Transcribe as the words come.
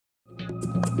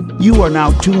You are now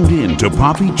tuned in to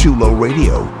Poppy Chulo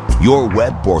Radio, your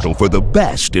web portal for the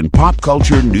best in pop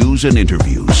culture news and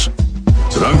interviews.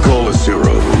 So don't call us heroes,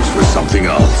 we're something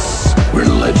else. We're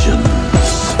legends.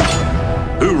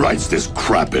 Who writes this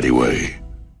crap anyway?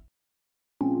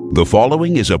 The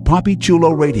following is a Poppy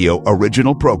Chulo Radio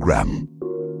original program.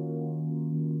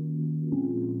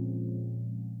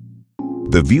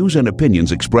 The views and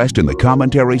opinions expressed in the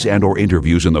commentaries and or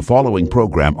interviews in the following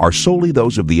program are solely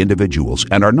those of the individuals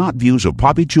and are not views of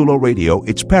Poppy Chulo Radio,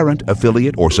 its parent,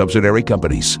 affiliate, or subsidiary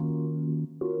companies.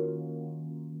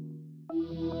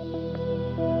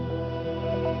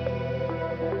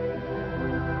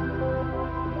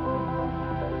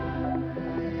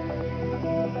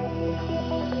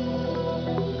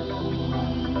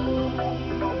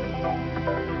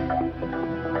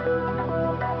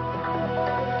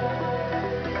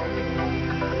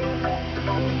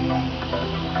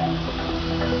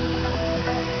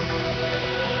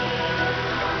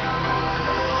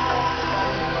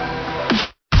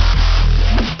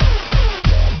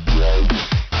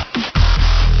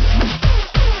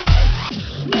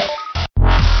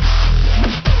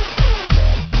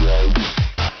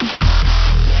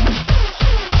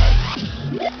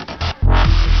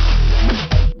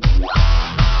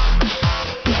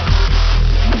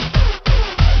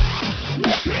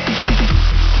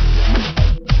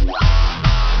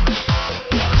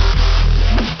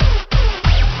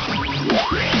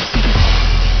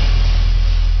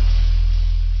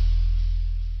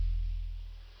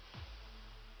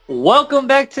 Welcome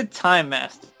back to Time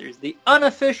Masters, the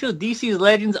unofficial DC's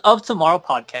Legends of Tomorrow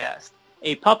podcast,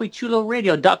 a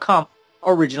PoppyChuloRadio.com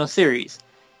original series.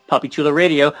 Poppy Chulo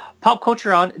Radio, pop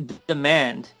culture on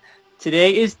demand.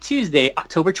 Today is Tuesday,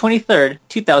 October 23rd,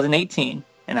 2018,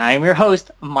 and I am your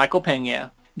host, Michael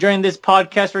Pena. During this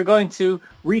podcast, we're going to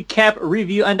recap,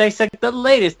 review, and dissect the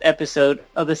latest episode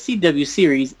of the CW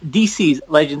series, DC's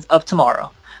Legends of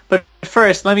Tomorrow. But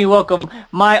first, let me welcome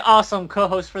my awesome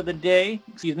co-host for the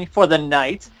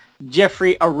night,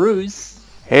 Jeffrey Aruz.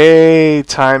 Hey,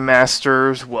 Time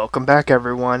Masters. Welcome back,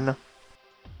 everyone.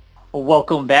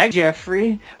 Welcome back,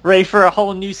 Jeffrey. Ready for a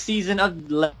whole new season of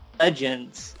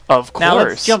Legends. Of course. Now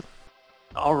let's jump.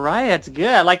 All right, that's good.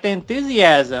 I like the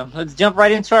enthusiasm. Let's jump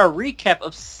right into our recap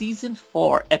of Season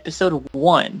 4, Episode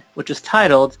 1, which was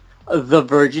titled The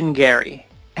Virgin Gary,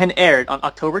 and aired on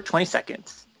October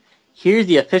 22nd. Here's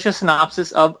the official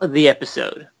synopsis of the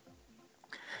episode.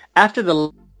 After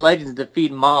the Legends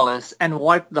defeat Maulus and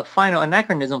wipe the final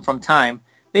anachronism from time,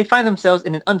 they find themselves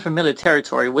in an unfamiliar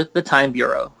territory with the Time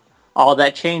Bureau. All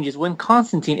that changes when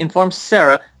Constantine informs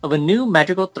Sarah of a new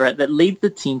magical threat that leads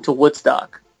the team to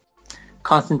Woodstock.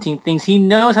 Constantine thinks he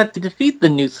knows how to defeat the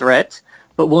new threat,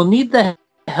 but will need the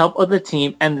help of the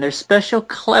team and their special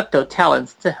klepto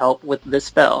talents to help with the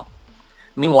spell.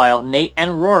 Meanwhile, Nate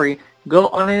and Rory go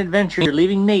on an adventure,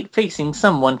 leaving Nate facing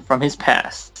someone from his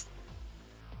past.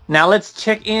 Now let's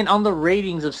check in on the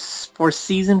ratings for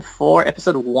Season 4,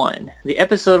 Episode 1. The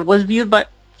episode was viewed by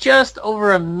just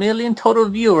over 1 million total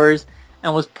viewers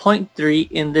and was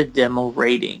 0.3 in the demo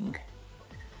rating.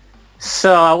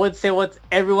 So I would say what's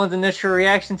everyone's initial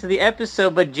reaction to the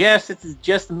episode, but Jess, this is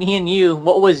just me and you.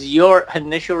 What was your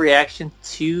initial reaction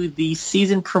to the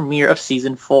season premiere of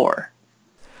Season 4?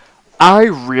 I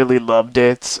really loved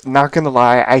it. Not gonna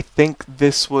lie, I think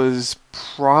this was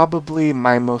probably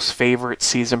my most favorite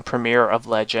season premiere of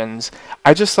Legends.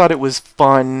 I just thought it was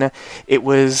fun. It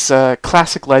was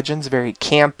classic Legends, very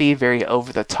campy, very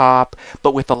over the top,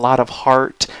 but with a lot of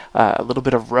heart, a little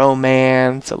bit of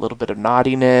romance, a little bit of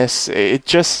naughtiness.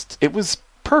 It was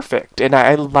perfect, and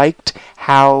I liked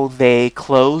how they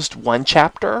closed one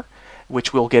chapter,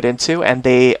 which we'll get into, and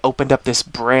they opened up this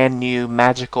brand new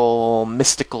magical,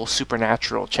 mystical,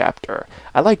 supernatural chapter.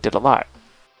 I liked it a lot.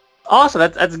 Awesome,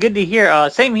 that's good to hear.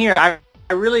 Same here. I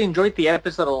really enjoyed the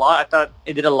episode a lot. I thought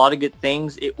it did a lot of good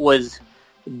things. It was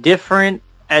different,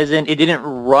 as in it didn't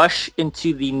rush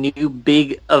into the new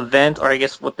big event, or I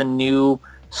guess what the new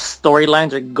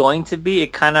storylines are going to be.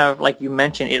 It kind of, like you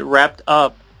mentioned, it wrapped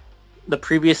up the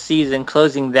previous season,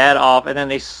 closing that off, and then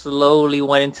they slowly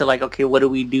went into like, okay, what do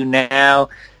we do now?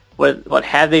 What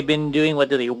have they been doing? What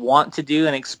do they want to do?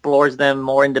 And explores them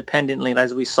more independently.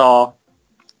 As we saw,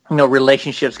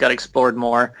 relationships got explored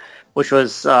more, which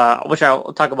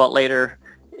I'll talk about later.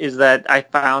 Is that I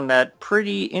found that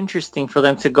pretty interesting for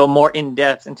them to go more in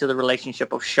depth into the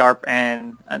relationship of Sharp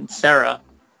and Sarah.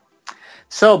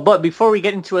 So, but before we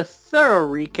get into a thorough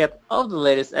recap of the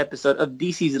latest episode of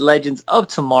DC's Legends of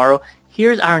Tomorrow,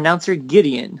 here's our announcer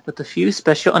Gideon with a few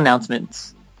special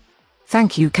announcements.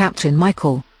 Thank you, Captain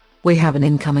Michael. We have an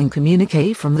incoming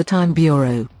communique from the Time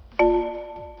Bureau.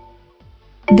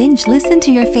 Binge listen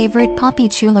to your favorite Poppy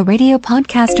Chulo Radio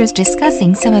podcasters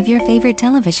discussing some of your favorite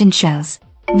television shows.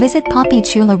 Visit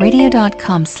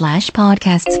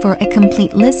poppychuloradio.com/podcasts for a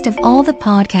complete list of all the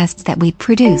podcasts that we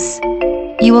produce.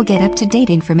 You will get up-to-date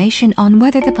information on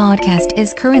whether the podcast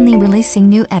is currently releasing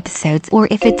new episodes or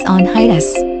if it's on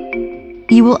hiatus.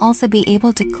 You will also be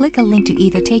able to click a link to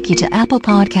either take you to Apple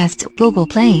Podcasts, Google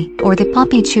Play, or the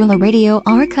Poppy Chulo Radio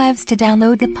archives to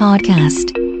download the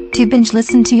podcast. To binge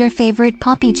listen to your favorite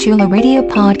Poppy Chulo Radio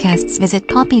podcasts, visit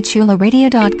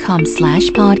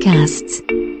poppychuloradio.com/podcasts.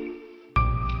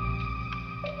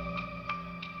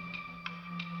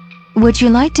 Would you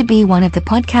like to be one of the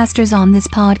podcasters on this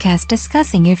podcast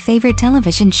discussing your favorite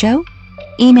television show?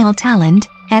 Email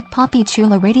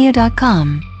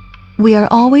talent@poppychuloradio.com. We are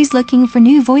always looking for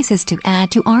new voices to add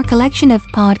to our collection of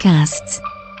podcasts.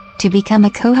 To become a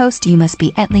co-host, you must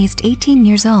be at least 18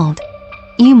 years old.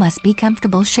 You must be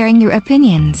comfortable sharing your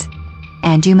opinions.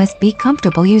 And you must be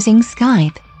comfortable using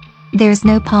Skype. There's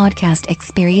no podcast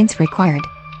experience required.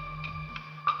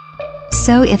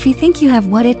 So if you think you have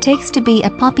what it takes to be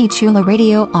a Poppy Chulo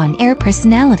Radio on-air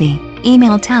personality,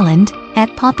 email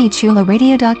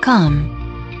talent@poppychuloradio.com.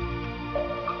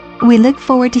 We look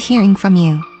forward to hearing from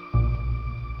you.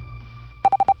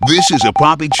 This is a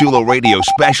Poppy Chulo Radio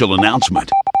special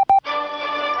announcement.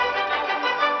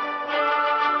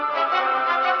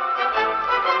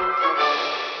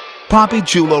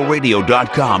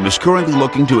 PoppyChuloRadio.com is currently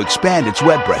looking to expand its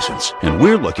web presence, and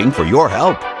we're looking for your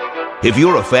help. If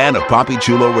you're a fan of Poppy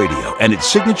Chulo Radio and its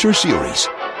signature series,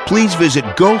 please visit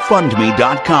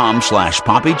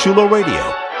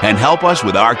GoFundMe.com/PoppyChuloRadio and help us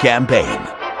with our campaign.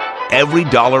 Every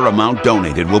dollar amount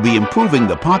donated will be improving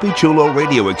the Poppy Chulo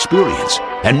Radio experience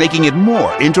and making it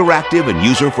more interactive and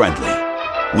user-friendly.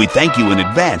 We thank you in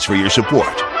advance for your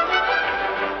support.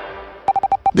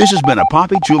 This has been a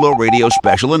Poppy Chulo Radio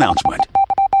special announcement.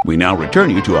 We now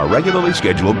return you to our regularly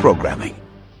scheduled programming.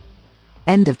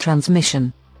 End of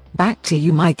transmission. Back to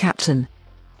you, my captain.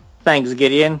 Thanks,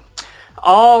 Gideon.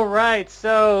 All right,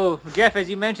 so Jeff, as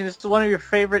you mentioned, this is one of your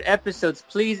favorite episodes.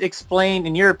 Please explain,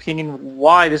 in your opinion,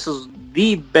 why this was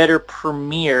the better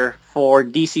premiere for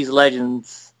DC's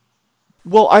Legends.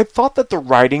 Well, I thought that the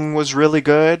writing was really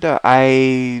good.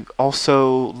 I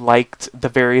also liked the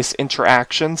various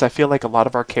interactions. I feel like a lot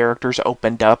of our characters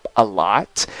opened up a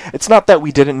lot. It's not that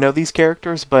we didn't know these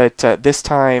characters, but this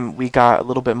time we got a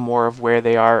little bit more of where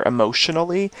they are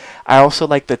emotionally. I also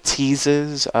like the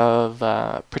teases of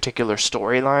particular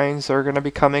storylines that are going to be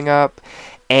coming up.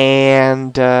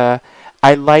 And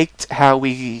I liked how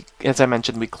we, as I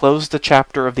mentioned, we closed the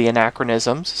chapter of the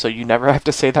anachronisms, so you never have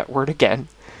to say that word again.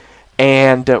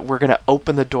 And we're going to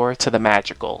open the door to the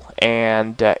magical.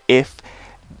 And if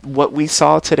what we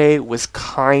saw today was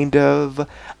kind of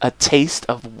a taste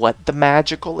of what the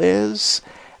magical is,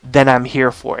 then I'm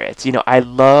here for it. You know, I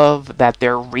love that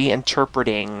they're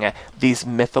reinterpreting these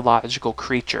mythological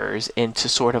creatures into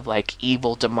sort of like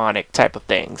evil, demonic type of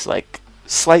things. Like,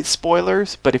 slight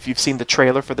spoilers, but if you've seen the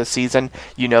trailer for the season,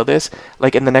 you know this.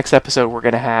 Like, in the next episode, we're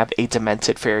going to have a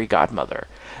demented fairy godmother.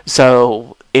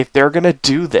 So if they're going to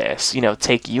do this, you know,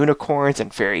 take unicorns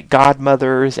and fairy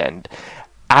godmothers and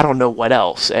I don't know what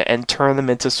else, and turn them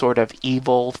into sort of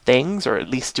evil things, or at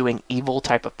least doing evil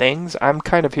type of things, I'm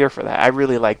kind of here for that. I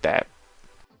really like that.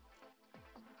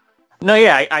 No,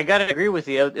 yeah, I got to agree with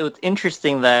you. It was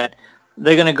interesting that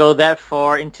they're going to go that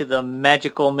far into the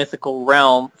magical, mythical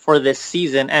realm for this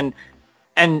season. And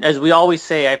as we always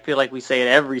say, I feel like we say it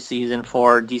every season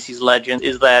for DC's Legends,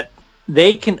 is that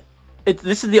they can...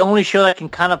 this is the only show that can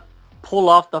kind of pull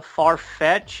off the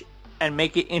far-fetched and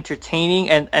make it entertaining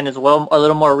and as well a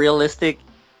little more realistic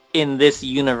in this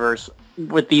universe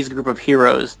with these group of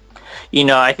heroes. You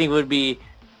know, I think it would be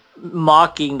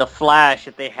mocking the Flash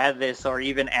if they had this, or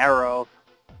even Arrow.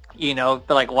 You know,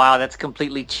 be like, wow, that's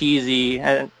completely cheesy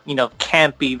and, you know,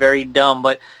 campy, very dumb.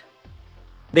 But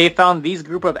they found these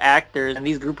group of actors and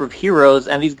these group of heroes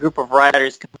and these group of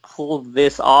writers can pull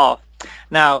this off.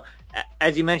 Now,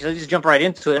 as you mentioned, let's just jump right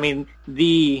into it. I mean,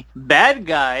 the bad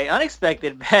guy,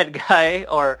 unexpected bad guy,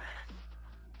 or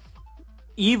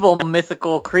evil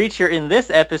mythical creature in this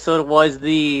episode was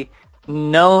the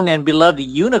known and beloved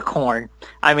unicorn.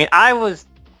 I mean, I was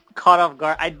caught off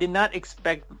guard. I did not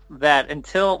expect that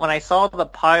until when I saw the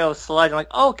pile of sludge. I'm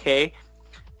like, okay,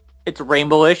 it's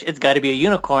rainbowish. It's got to be a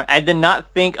unicorn. I did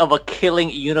not think of a killing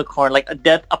unicorn, like a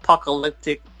death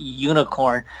apocalyptic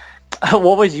unicorn.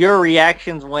 What was your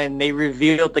reactions when they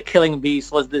revealed the killing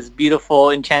beast was this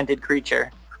beautiful enchanted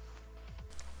creature?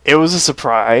 It was a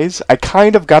surprise. I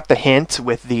kind of got the hint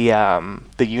with the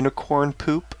unicorn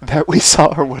poop that we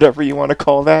saw, or whatever you want to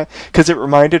call that, because it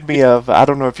reminded me of, I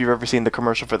don't know if you've ever seen the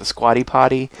commercial for the Squatty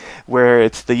Potty, where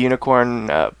it's the unicorn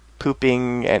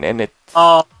pooping, and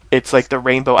Oh, it's like the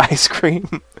rainbow ice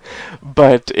cream.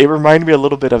 But it reminded me a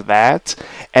little bit of that.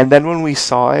 And then when we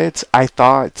saw it, I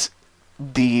thought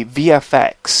the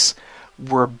VFX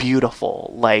were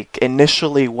beautiful. Like,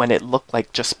 initially when it looked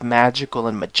like just magical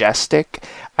and majestic,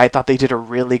 I thought they did a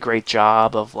really great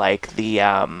job of like the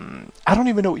I don't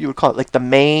even know what you would call it. Like the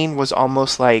mane was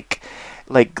almost like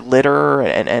glitter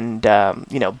and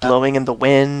blowing in the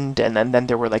wind, and then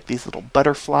there were like these little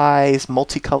butterflies,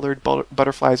 multicolored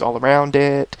butterflies all around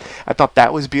it. I thought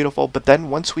that was beautiful. But then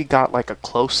once we got like a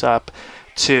close up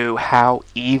to how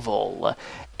evil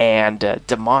and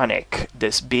demonic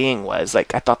this being was,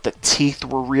 like, I thought the teeth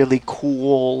were really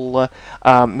cool.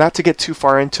 Not to get too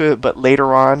far into it, but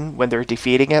later on when they're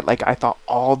defeating it, like, I thought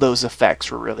all those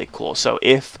effects were really cool. So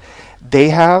if they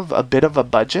have a bit of a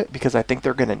budget, because I think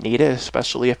they're going to need it,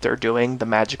 especially if they're doing the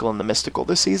magical and the mystical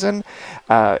this season,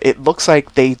 it looks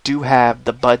like they do have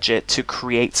the budget to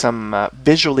create some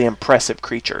visually impressive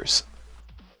creatures.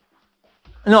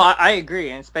 no, I agree,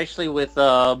 and especially with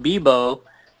Bebo,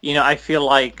 I feel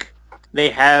like they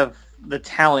have the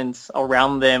talents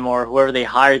around them, or whoever they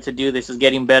hired to do this is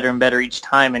getting better and better each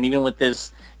time. And even with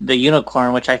the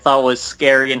unicorn, which I thought was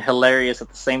scary and hilarious at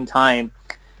the same time,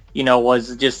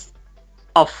 was just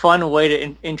a fun way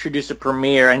to introduce a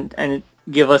premiere and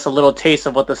give us a little taste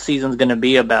of what the season's going to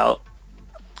be about.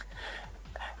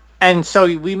 And so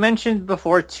we mentioned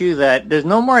before, too, that there's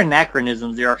no more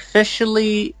anachronisms. They're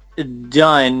officially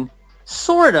done.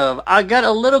 Sort of. I got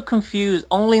a little confused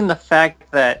only in the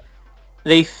fact that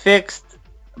they fixed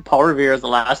Paul Revere as the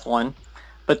last one,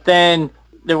 but then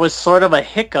there was sort of a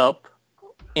hiccup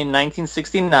in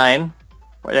 1969.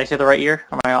 Did I say the right year?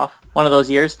 Am I off? One of those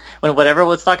years when whatever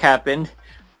Woodstock happened,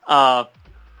 there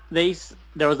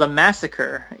was a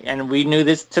massacre, and we knew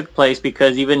this took place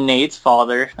because even Nate's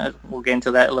father, we'll get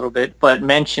into that a little bit, but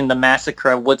mentioned the massacre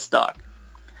at Woodstock.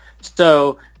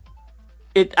 So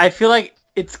I feel like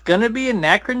it's gonna be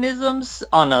anachronisms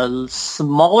on a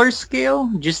smaller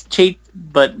scale,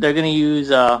 but they're gonna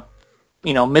use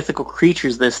mythical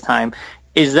creatures this time.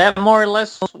 Is that more or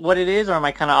less what it is, or am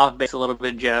I kind of off base a little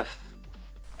bit, Jeff?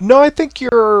 No, I think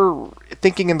you're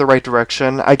thinking in the right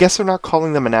direction. I guess they're not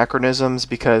calling them anachronisms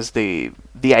because the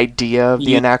idea of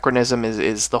the anachronism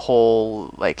is the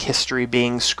whole like history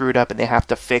being screwed up, and they have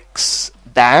to fix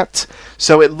that.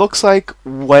 So it looks like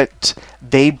what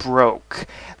they broke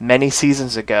many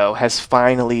seasons ago has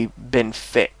finally been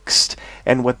fixed,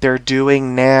 and what they're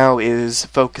doing now is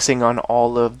focusing on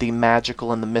all of the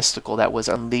magical and the mystical that was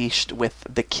unleashed with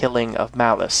the killing of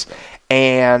Malice.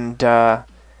 And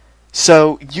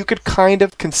so you could kind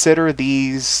of consider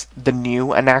these the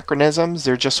new anachronisms.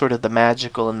 They're just sort of the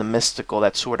magical and the mystical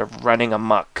that's sort of running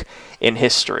amok in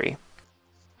history.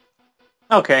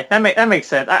 Okay, that makes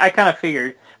sense. I kind of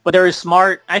figured, but I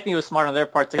think it was smart on their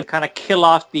part to kind of kill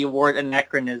off the word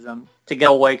anachronism to get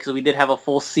away, because we did have a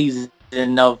full season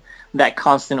of that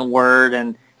constant word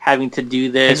and having to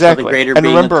do this exactly. for the greater and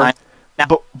being remember, of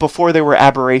time. before they were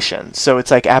aberrations, so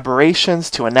it's like aberrations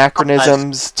to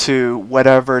anachronisms to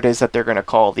whatever it is that they're going to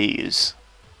call these.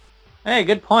 Hey,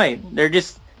 good point. They're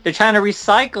trying to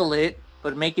recycle it,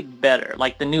 but make it better,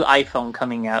 like the new iPhone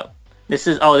coming out. This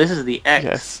is the X.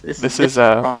 Yes, this is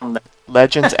from the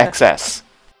Legends XS.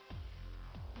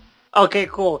 Okay,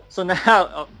 cool. So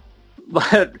now,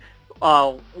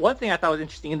 one thing I thought was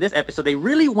interesting in this episode, they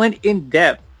really went in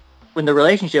depth in the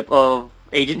relationship of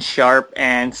Agent Sharp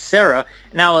and Sarah.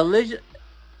 Now,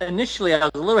 initially, I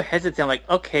was a little hesitant. I'm like,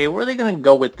 okay, where are they going to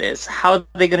go with this? How are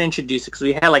they going to introduce it? Because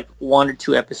we had like 1 or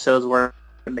 2 episodes where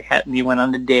they went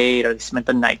on a date or they spent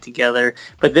the night together.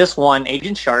 But this one,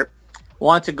 Agent Sharp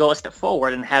wanted to go a step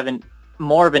forward and having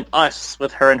more of an us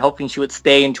with her and hoping she would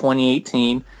stay in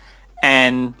 2018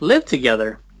 and live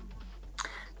together.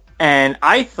 And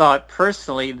I thought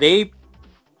personally they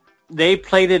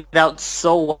played it out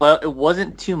so well. It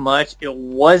wasn't too much. It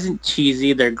wasn't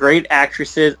cheesy. They're great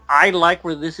actresses. I like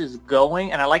where this is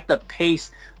going, and I like the pace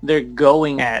they're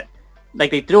going at. Like,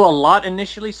 they threw a lot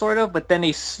initially, sort of, but then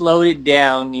they slowed it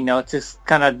down, to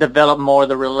kind of develop more of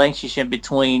the relationship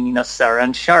between, Sarah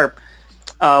and Sharp.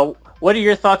 What are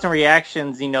your thoughts and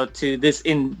reactions, to this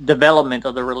in development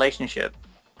of the relationship?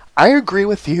 I agree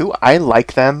with you. I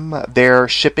like them. Their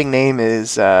shipping name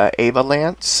is Ava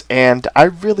Lance, and I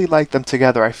really like them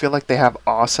together. I feel like they have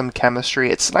awesome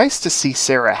chemistry. It's nice to see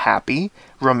Sarah happy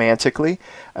romantically.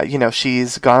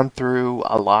 She's gone through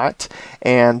a lot,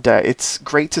 and it's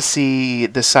great to see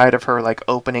the side of her like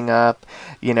opening up,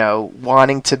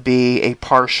 wanting to be a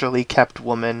partially kept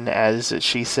woman, as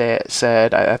she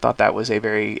said. I thought that was a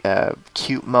very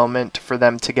cute moment for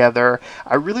them together.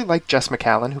 I really like Jess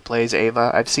McCallan, who plays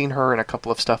Ava. I've seen her in a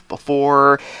couple of stuff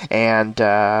before, and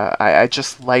I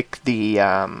just like the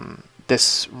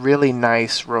this really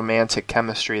nice romantic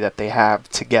chemistry that they have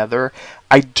together.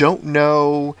 I don't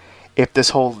know if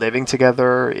this whole living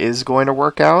together is going to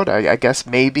work out. I guess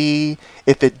maybe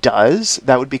if it does,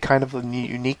 that would be kind of a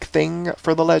unique thing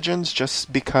for the Legends,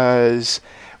 just because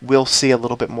we'll see a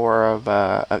little bit more of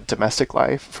a domestic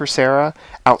life for Sarah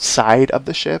outside of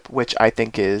the ship, which I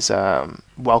think is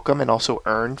welcome and also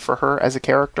earned for her as a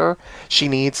character. She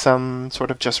needs some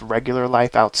sort of just regular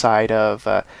life outside of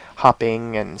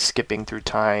hopping and skipping through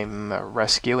time,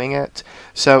 rescuing it.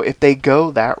 So if they go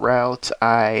that route,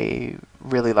 I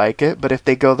really like it. But if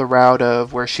they go the route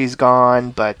of where she's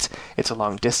gone, but it's a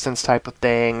long distance type of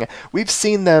thing, we've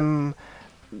seen them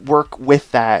work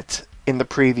with that in the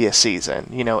previous season.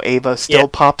 Ava still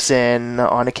pops in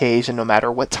on occasion, no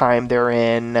matter what time they're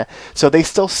in. So they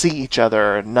still see each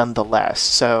other nonetheless.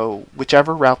 So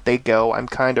whichever route they go, I'm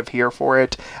kind of here for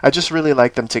it. I just really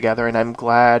like them together, and I'm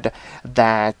glad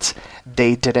that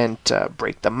they didn't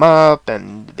break them up,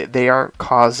 and they aren't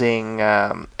causing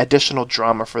additional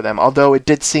drama for them. Although it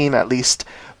did seem, at least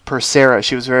per Sarah,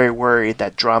 she was very worried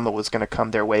that drama was going to come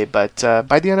their way. But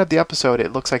by the end of the episode,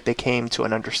 it looks like they came to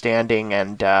an understanding,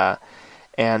 and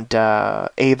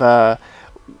Ava,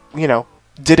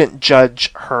 didn't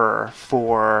judge her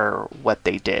for what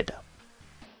they did.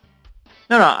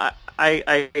 No,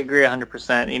 I agree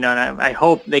 100%. And I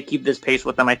hope they keep this pace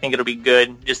with them. I think it'll be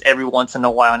good just every once in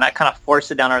a while, and not kind of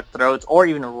force it down our throats or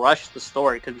even rush the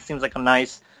story, because it seems like a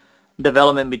nice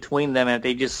development between them. And if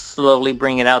they just slowly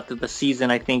bring it out through the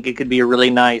season, I think it could be a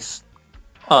really nice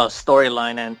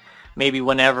storyline. And maybe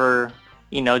whenever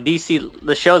DC,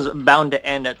 the show's bound to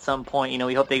end at some point.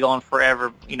 We hope they go on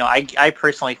forever. I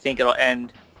personally think it'll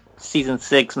end season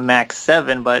 6, max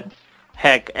 7, but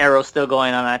heck, Arrow's still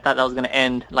going on. I thought that was going to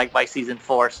end like by season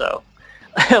 4, so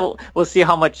we'll see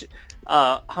how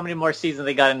many more seasons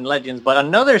they got in Legends. But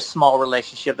another small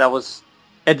relationship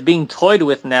it's being toyed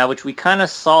with now, which we kind of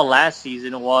saw last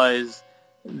season, was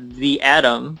the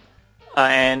Atom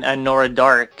and Nora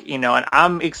Dark, and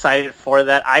I'm excited for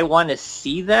that. I want to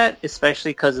see that, especially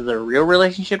because of the real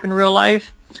relationship in real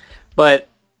life. But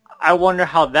I wonder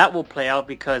how that will play out,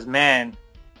 because, man,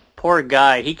 poor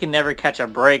guy, he can never catch a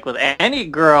break with any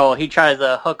girl he tries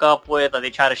to hook up with, or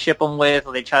they try to ship him with,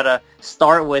 or they try to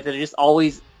start with. It just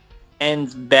always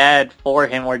ends bad for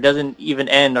him, or it doesn't even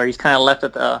end, or he's kind of left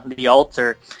at the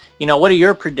altar. What are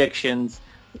your predictions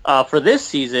for this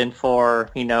season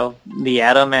for, the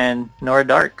Atom and Nora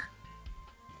Dark?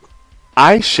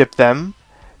 I ship them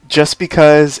just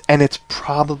because, and it's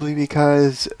probably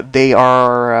because they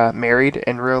are married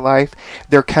in real life.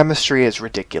 Their chemistry is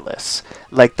ridiculous.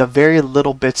 Like, the very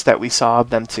little bits that we saw of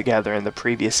them together in the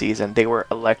previous season, they were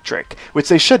electric, which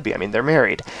they should be. I mean, they're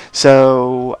married.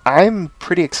 So I'm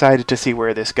pretty excited to see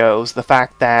where this goes. The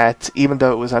fact that even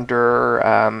though it was under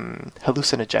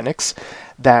hallucinogenics,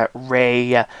 that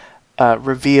Ray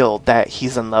revealed that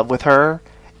he's in love with her,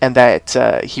 and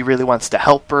that he really wants to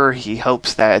help her. He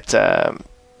hopes that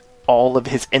all of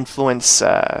his influence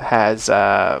has,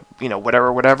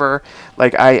 whatever.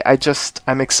 Like,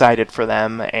 I'm excited for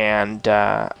them, and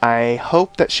I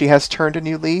hope that she has turned a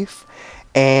new leaf,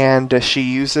 and she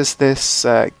uses this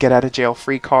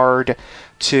get-out-of-jail-free card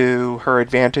to her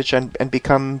advantage and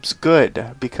becomes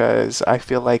good, because I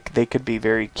feel like they could be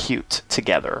very cute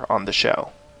together on the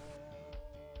show.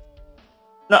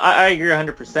 No, I agree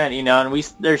 100%,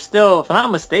 and there's still, if I'm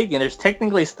not mistaken, there's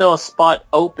technically still a spot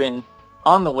open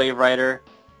on the Wave Rider,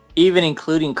 even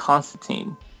including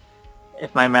Constantine,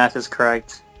 if my math is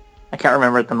correct. I can't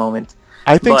remember at the moment.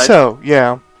 I think so,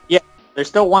 yeah. Yeah, there's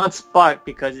still one spot,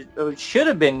 because it should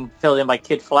have been filled in by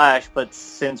Kid Flash, but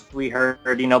since we heard,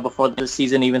 before the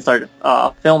season even started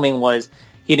filming, was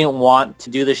he didn't want to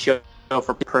do the show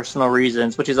for personal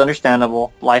reasons, which is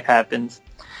understandable. Life happens.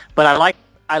 But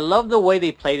I love the way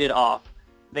they played it off.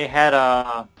 They had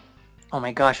oh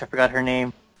my gosh, I forgot her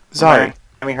name. Zari.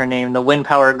 Her name, the wind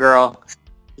power girl,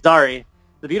 Zari,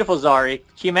 the beautiful Zari.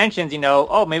 She mentions,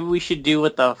 maybe we should do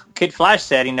what the Kid Flash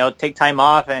said, take time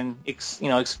off and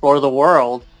explore the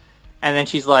world. And then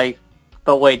she's like,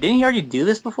 but wait, didn't he already do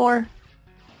this before?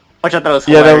 Which I thought was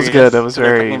hilarious. Yeah, that was good. That was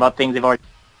They're talking about things they've already.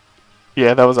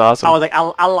 Yeah, that was awesome. I was like,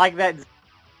 I like that.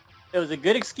 It was a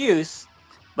good excuse,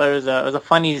 but it was a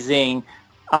funny zing.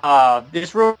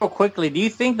 Just real quickly, do you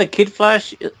think the Kid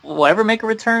Flash will ever make a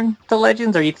return to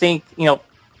Legends, or you think,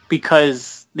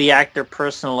 because the actor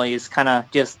personally is kind of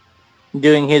just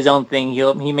doing his own thing,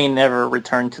 he may never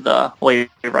return to the Wave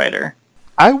Rider?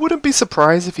 I wouldn't be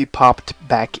surprised if he popped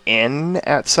back in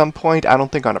at some point. I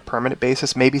don't think on a permanent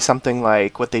basis. Maybe something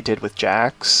like what they did with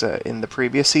Jax in the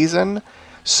previous season.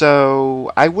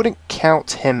 So I wouldn't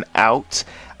count him out.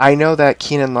 I know that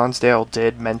Keenan Lonsdale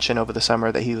did mention over the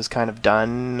summer that he was kind of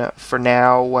done for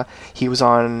now. He was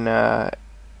on an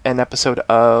episode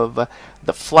of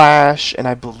The Flash, and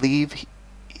I believe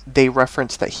they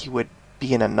referenced that he would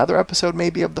be in another episode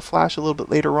maybe of The Flash a little bit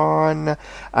later on.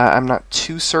 I'm not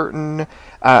too certain.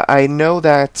 I know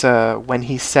that when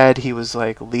he said he was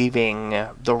leaving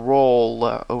the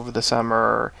role over the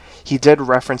summer, he did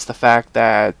reference the fact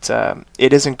that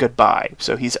it isn't goodbye,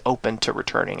 so he's open to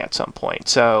returning at some point.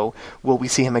 So will we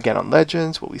see him again on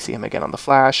Legends? Will we see him again on The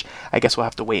Flash? I guess we'll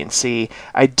have to wait and see.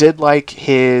 I did like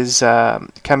his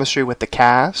chemistry with the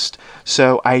cast,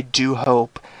 so I do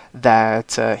hope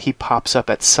that he pops up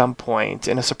at some point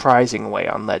in a surprising way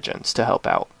on Legends to help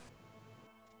out.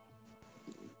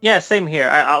 Yeah, same here.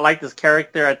 I like this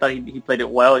character. I thought he played it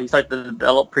well. He started to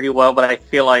develop pretty well, but I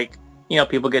feel like,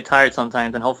 people get tired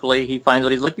sometimes, and hopefully he finds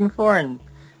what he's looking for and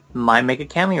might make a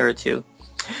cameo or two.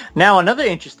 Now, another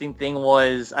interesting thing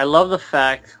was, I love the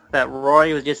fact that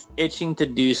Roy was just itching to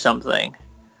do something.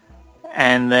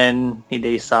 And then he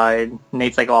decided,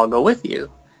 Nate's like, I'll go with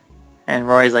you. And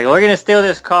Roy's like, we're going to steal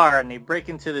this car. And they break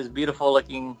into this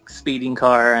beautiful-looking speeding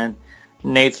car. And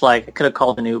Nate's like, I could have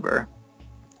called an Uber.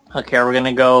 Okay, we're going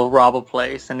to go rob a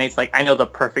place. And Nate's like, I know the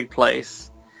perfect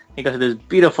place. They go to this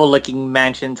beautiful-looking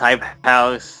mansion-type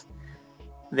house.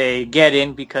 They get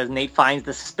in because Nate finds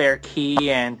the spare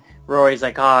key. And Roy's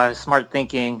like, smart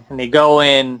thinking. And they go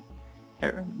in.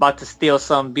 They're about to steal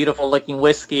some beautiful-looking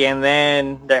whiskey. And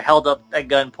then they're held up at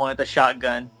gunpoint with a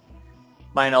shotgun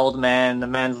by an old man. The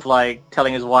man's like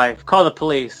telling his wife, call the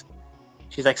police.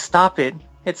 She's like, stop it.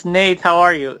 It's Nate. How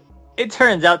are you? It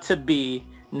turns out to be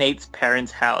Nate's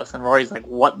parents' house. And Rory's like,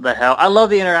 what the hell? I love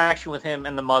the interaction with him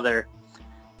and the mother.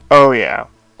 Oh, yeah.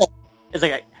 It's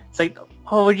like,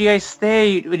 oh, would you guys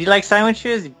stay? Would you like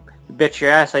sandwiches? Bet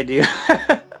your ass I do.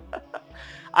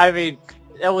 I mean,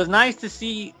 it was nice to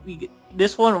see.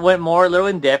 This one went more a little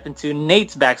in depth into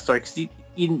Nate's backstory, because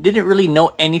you didn't really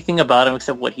know anything about him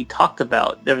except what he talked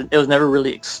about. It was never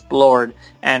really explored.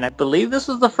 And I believe this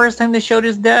was the first time they showed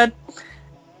his dad.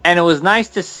 And it was nice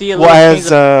to see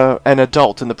as an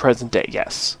adult in the present day,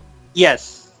 yes.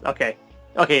 Yes. Okay,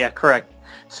 yeah, correct.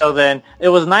 So then it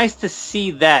was nice to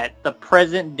see that the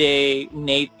present day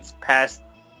Nate's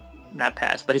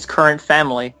but his current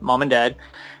family, mom and dad,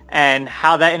 and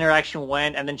how that interaction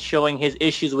went, and then showing his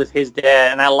issues with his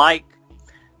dad. And I like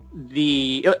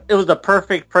it was the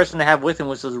perfect person to have with him,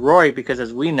 which was Rory, because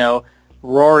as we know,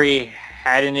 Rory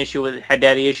had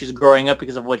daddy issues growing up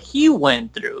because of what he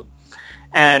went through.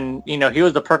 And, he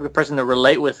was the perfect person to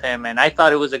relate with him. And I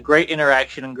thought it was a great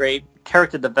interaction and great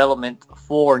character development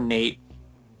for Nate.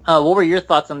 What were your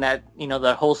thoughts on that,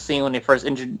 the whole scene when they first,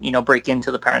 break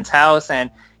into the parents' house,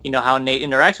 and, how Nate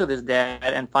interacts with his dad,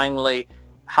 and finally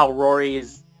how Rory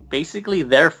is basically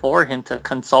there for him to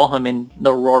console him in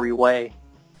the Rory way?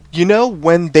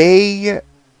 When they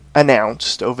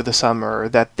announced over the summer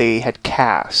that they had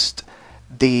cast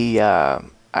the,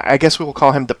 I guess we will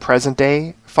call him the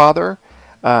present-day father,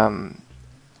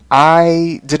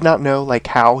 I did not know,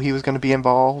 how he was going to be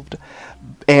involved,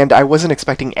 and I wasn't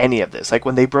expecting any of this.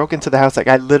 When they broke into the house,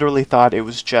 I literally thought it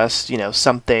was just,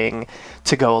 something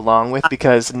to go along with,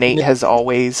 because Nate has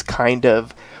always kind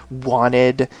of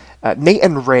wanted, Nate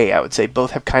and Ray, I would say,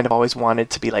 both have kind of always wanted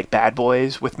to be, bad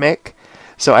boys with Mick.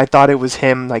 So I thought it was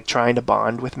him, trying to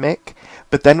bond with Mick.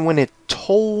 But then when it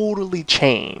totally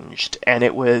changed, and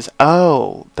it was,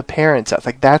 the parents' house,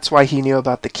 that's why he knew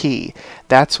about the key.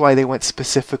 That's why they went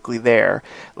specifically there.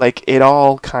 It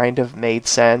all kind of made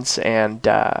sense, and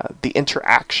the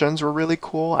interactions were really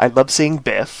cool. I love seeing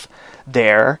Biff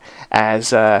there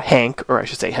as Hank, or I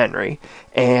should say Henry.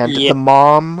 And the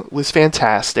mom was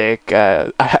fantastic.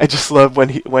 I just love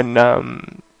when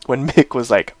Mick was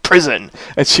like, prison,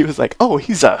 and she was like, oh,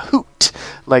 he's a hoot.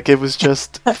 It was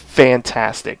just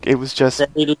fantastic. It was just...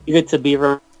 Leave it to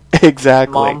Beaver.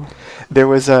 Exactly. Mom. There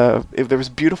was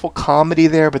beautiful comedy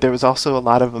there, but there was also a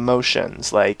lot of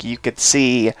emotions. You could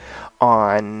see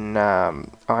on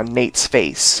Nate's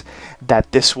face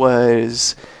that this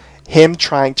was him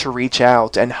trying to reach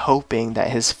out and hoping that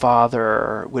his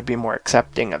father would be more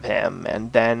accepting of him.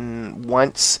 And then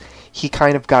once he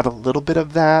kind of got a little bit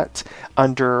of that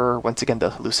under, once again, the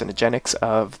hallucinogenics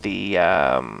of the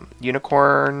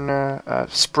unicorn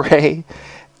spray.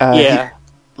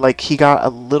 He got a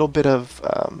little bit of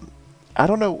I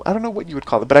don't know what you would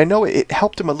call it, but I know it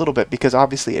helped him a little bit because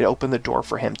obviously it opened the door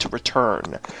for him to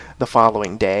return the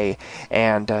following day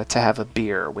and to have a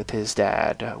beer with his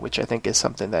dad, which I think is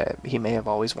something that he may have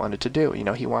always wanted to do. You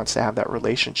know, he wants to have that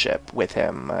relationship with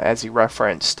him. As he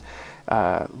referenced,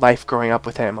 life growing up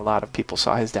with him, a lot of people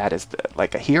saw his dad as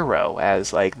like a hero,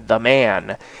 as like the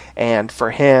man, and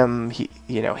for him,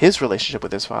 his relationship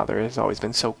with his father has always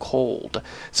been so cold.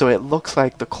 So it looks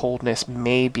like the coldness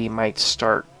maybe might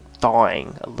start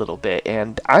thawing a little bit,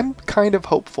 and I'm kind of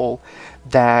hopeful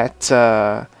that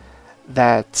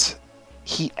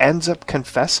he ends up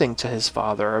confessing to his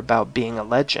father about being a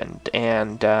legend,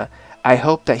 and I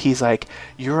hope that he's like,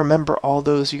 you remember all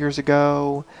those years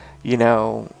ago,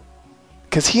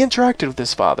 because he interacted with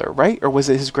his father, right? Or was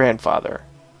it his grandfather?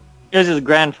 It was his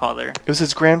grandfather. It was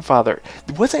his grandfather.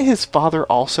 Wasn't his father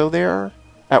also there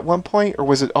at one point, or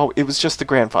was it? Oh, it was just the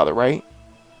grandfather, right?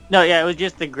 No, yeah, it was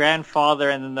just the grandfather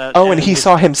and then the... Oh, and he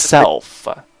saw himself,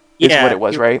 is what it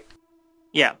was, right?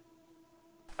 Yeah.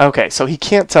 Okay, so he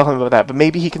can't tell him about that, but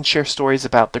maybe he can share stories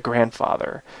about the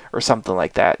grandfather or something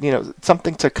like that.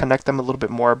 Something to connect them a little bit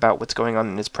more about what's going on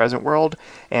in his present world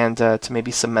and to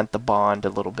maybe cement the bond a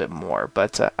little bit more.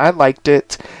 But I liked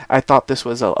it. I thought this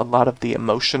was a lot of the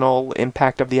emotional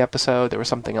impact of the episode. There was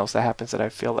something else that happens that I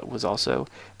feel that was also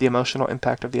the emotional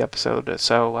impact of the episode.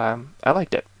 So I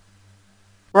liked it.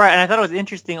 Right, and I thought it was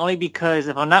interesting only because,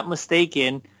 if I'm not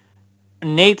mistaken,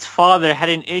 Nate's father had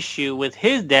an issue with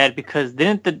his dad because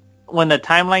when the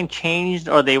timeline changed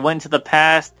or they went to the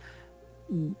past,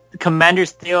 Commander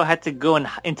Steel had to go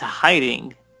into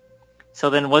hiding. So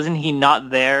then wasn't he not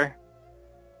there?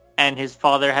 And his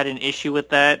father had an issue with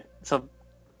that.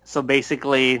 So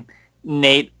basically,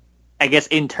 Nate, I guess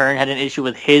in turn, had an issue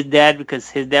with his dad because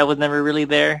his dad was never really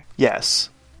there. Yes.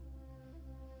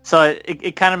 So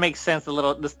it kind of makes sense,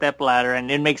 the stepladder,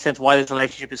 and it makes sense why this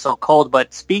relationship is so cold.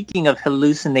 But speaking of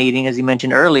hallucinating, as you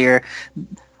mentioned earlier,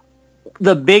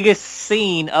 the biggest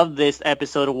scene of this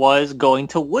episode was going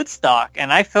to Woodstock.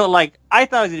 And I thought it was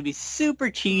going to be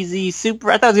super cheesy, I thought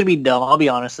it was going to be dumb, I'll be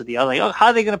honest with you. I was like, how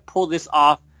are they going to pull this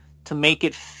off to make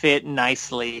it fit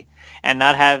nicely and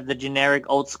not have the generic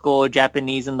old school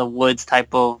Japanese in the woods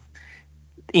type of,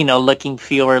 looking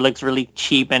feel where it looks really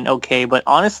cheap and okay. But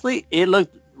honestly, it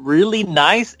looked really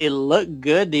nice. It looked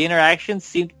good. The interaction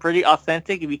seemed pretty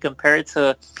authentic if you compare it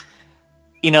to,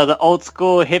 the old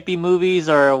school hippie movies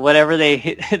or whatever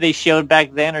they showed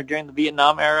back then or during the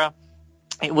Vietnam era.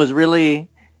 It was really,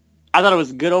 I thought it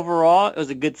was good overall. It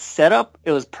was a good setup.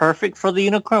 It was perfect for the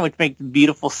unicorn, which makes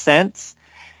beautiful sense.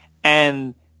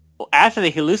 And after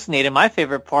they hallucinated, my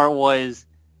favorite part was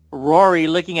Rory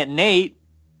looking at Nate,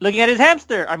 looking at his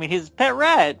hamster. I mean, his pet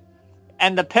rat.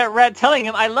 And the pet rat telling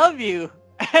him, "I love you."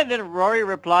 And then Rory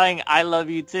replying, "I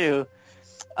love you too."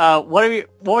 What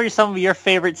were some of your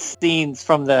favorite scenes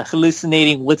from the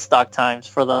hallucinating Woodstock times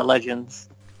for the Legends?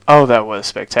 Oh, that was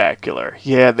spectacular.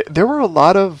 Yeah, there were a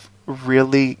lot of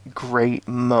really great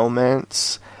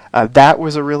moments. That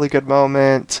was a really good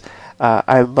moment.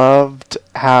 I loved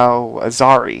how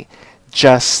Zari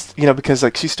just, because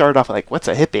she started off what's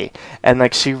a hippie?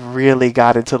 And she really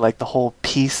got into the whole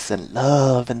peace and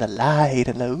love and the light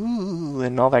and the ooh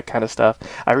and all that kind of stuff.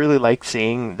 I really liked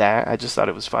seeing that. I just thought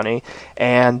it was funny.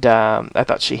 And I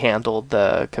thought she handled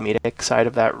the comedic side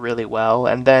of that really well.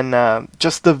 And then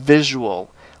just the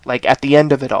visual, at the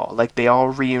end of it all, they all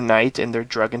reunite in their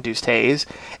drug-induced haze,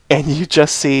 and you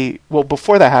just see, well,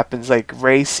 before that happens,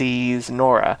 Ray sees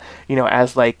Nora,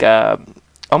 as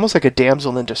almost like a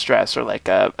damsel in distress or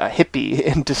a hippie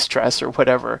in distress or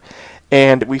whatever.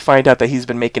 And we find out that he's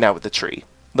been making out with the tree.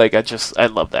 I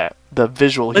love that. The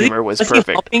visual humor was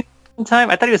perfect. He humping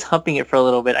time? I thought he was humping it for a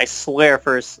little bit. I swear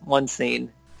for one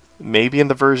scene. Maybe in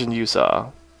the version you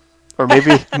saw. Or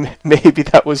maybe maybe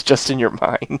that was just in your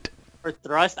mind. Or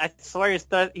thrust? I swear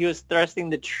he was thrusting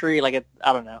the tree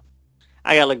I don't know.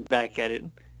 I gotta look back at it.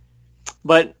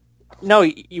 But no,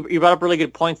 you brought up really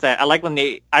good points. That I like when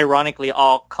they ironically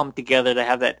all come together to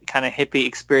have that kind of hippie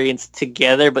experience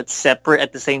together, but separate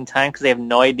at the same time because they have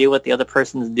no idea what the other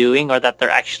person's doing or that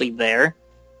they're actually there.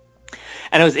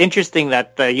 And it was interesting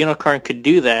that the unicorn could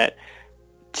do that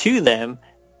to them.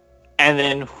 And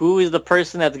then who is the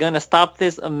person that's going to stop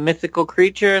this? A mythical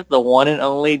creature, the one and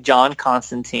only John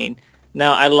Constantine.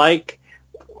 Now, I like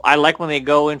when they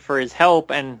go in for his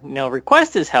help and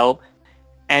request his help.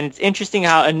 And it's interesting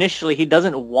how initially he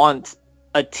doesn't want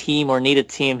a team or need a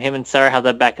team. Him and Sarah have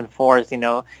that back and forth,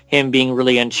 him being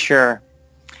really unsure.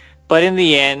 But in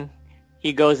the end,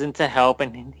 he goes in to help,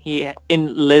 and he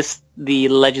enlists the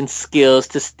Legend's skills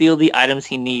to steal the items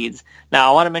he needs. Now,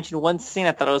 I want to mention one scene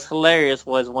I thought was hilarious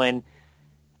was when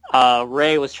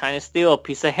Ray was trying to steal a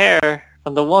piece of hair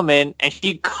from the woman, and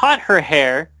she caught her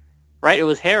hair, right? It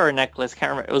was hair or necklace,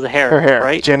 can't remember. It was a hair, Her hair,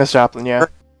 right? Janis Joplin, yeah.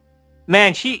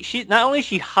 Man, she not only is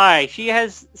she high, she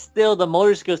has still the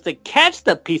motor skills to catch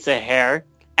the piece of hair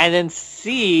and then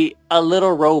see a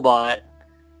little robot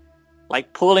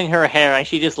like pulling her hair, and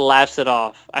she just laughs it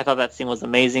off. I thought that scene was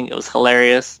amazing. It was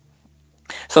hilarious.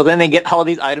 So then they get all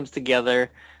these items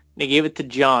together. They gave it to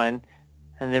John,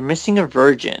 and they're missing a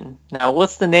virgin. Now,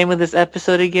 what's the name of this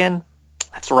episode again?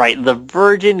 That's right, the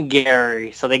Virgin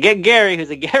Gary. So they get Gary, who's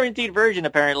a guaranteed virgin,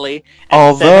 apparently. And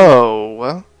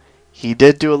Although, he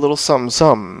did do a little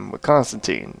something with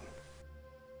Constantine.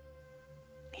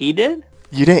 He did?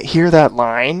 You didn't hear that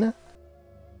line?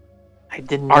 I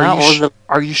did not.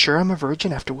 Are you sure I'm a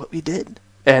virgin after what we did?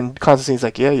 And Constantine's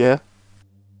like, yeah.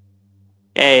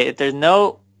 Hey, if there's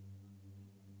no...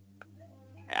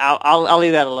 I'll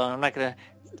leave that alone. I'm not gonna...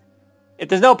 If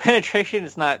there's no penetration,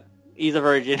 it's not... He's a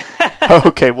virgin.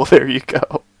 Okay, well, there you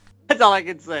go. That's all I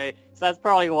can say. So that's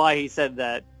probably why he said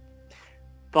that.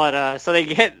 But, so they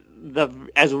get the,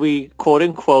 as we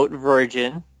quote-unquote,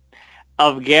 virgin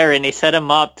of Gary, and they set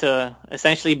him up to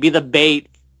essentially be the bait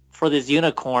for this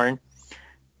unicorn.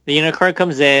 The unicorn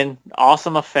comes in,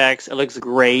 awesome effects, it looks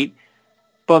great.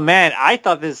 But man, I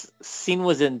thought this scene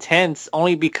was intense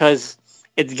only because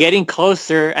it's getting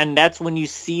closer, and that's when you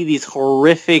see these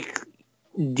horrific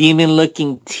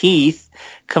demon-looking teeth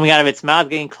coming out of its mouth,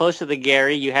 getting closer to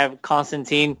Gary. You have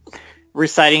Constantine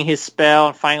reciting his spell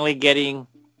and finally getting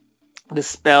the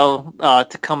spell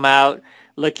to come out,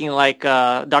 looking like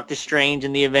Doctor Strange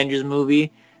in the Avengers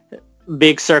movie.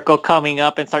 Big circle coming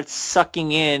up and starts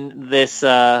sucking in this,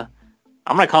 I'm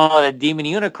going to call it a demon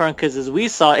unicorn, because as we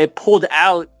saw, it pulled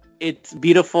out its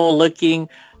beautiful looking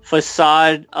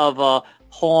facade of a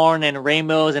horn and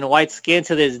rainbows and white skin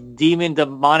to this demon,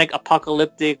 demonic,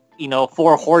 apocalyptic,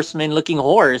 4 horsemen looking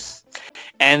horse.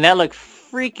 And that looked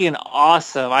freaking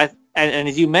awesome. And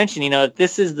as you mentioned,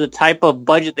 this is the type of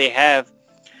budget they have,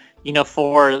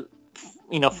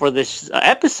 for this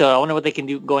episode. I wonder what they can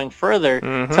do going further.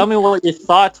 Mm-hmm. Tell me what your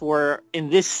thoughts were in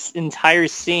this entire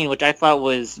scene, which I thought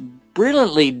was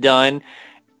brilliantly done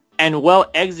and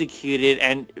well executed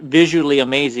and visually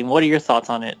amazing. What are your thoughts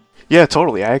on it? Yeah,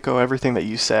 totally. I echo everything that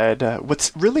you said.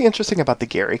 What's really interesting about the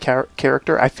Gary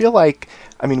character, I feel like,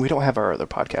 we don't have our other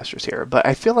podcasters here, but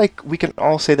I feel like we can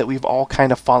all say that we've all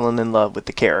kind of fallen in love with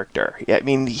the character.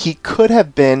 He could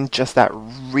have been just that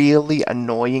really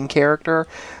annoying character,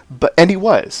 and he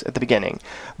was at the beginning.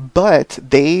 But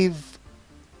they've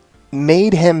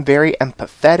made him very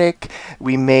empathetic.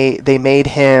 They made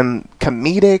him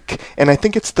comedic, and I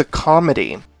think it's the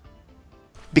comedy.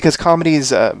 Because comedy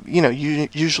is,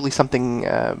 usually something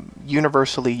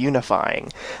universally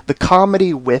unifying. The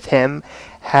comedy with him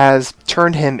has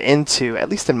turned him into, at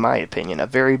least in my opinion, a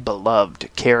very beloved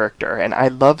character. And I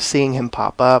love seeing him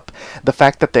pop up. The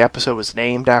fact that the episode was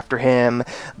named after him,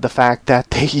 the fact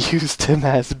that they used him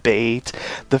as bait,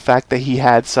 the fact that he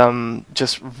had some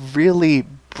just really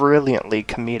brilliantly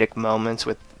comedic moments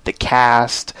with the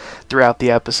cast throughout the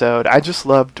episode. I just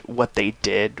loved what they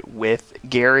did with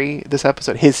Gary this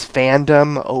episode. His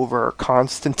fandom over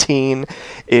Constantine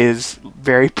is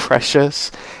very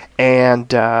precious, and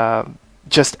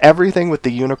just everything with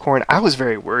the unicorn. I was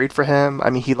very worried for him.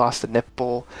 He lost a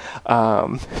nipple,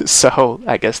 so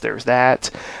I guess there's that.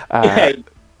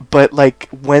 But like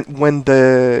when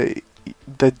the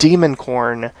demon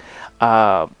corn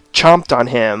chomped on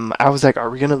him, I was like, are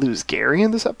we going to lose Gary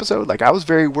in this episode? Like, I was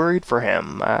very worried for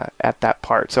him at that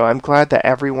part. So I'm glad that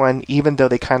everyone, even though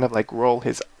they kind of like roll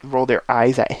their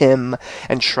eyes at him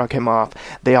and shrug him off,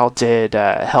 they all did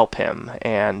help him.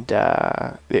 And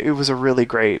it was a really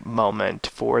great moment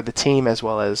for the team as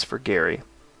well as for Gary.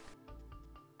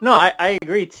 No, I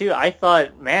agree too. I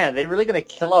thought, man, they're really going to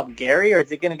kill off Gary, or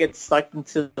is it going to get sucked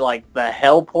into like the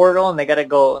hell portal and they got to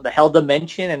go the hell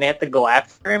dimension and they have to go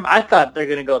after him? I thought they're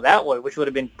going to go that way, which would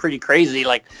have been pretty crazy.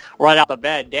 Like right out the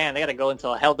bat, damn, they got to go into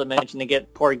a hell dimension to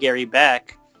get poor Gary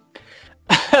back.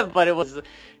 But it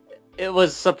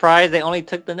was surprised they only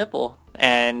took the nipple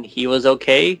and he was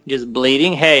okay, just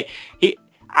bleeding. Hey,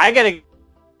 I got to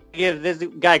give this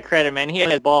guy credit, man. He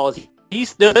had balls. He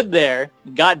stood there,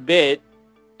 got bit,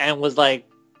 and was like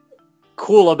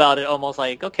cool about it, almost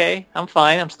like, okay, I'm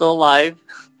fine, I'm still alive.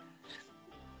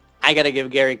 I gotta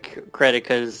give Gary credit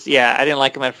because, yeah, I didn't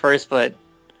like him at first, but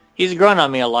he's grown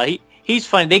on me a lot. He's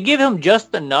funny. They give him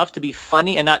just enough to be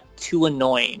funny and not too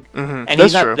annoying. Mm-hmm. And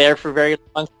he's not there for very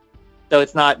long, so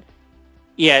it's not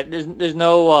yeah, there's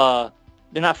no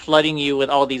they're not flooding you with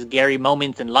all these Gary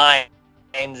moments and lines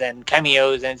and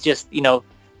cameos, and it's just,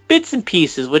 bits and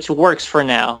pieces, which works for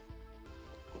now.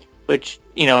 Which,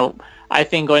 I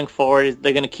think going forward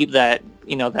they're going to keep that,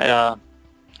 that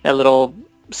little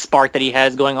spark that he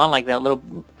has going on, like that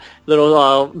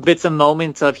little bits and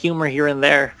moments of humor here and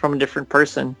there from a different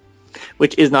person,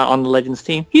 which is not on the Legends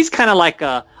team. He's kind of like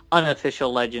a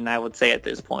unofficial legend, I would say, at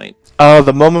this point.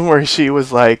 The moment where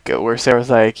where Sarah was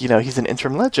like, he's an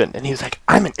interim legend, and he was like,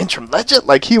 I'm an interim legend?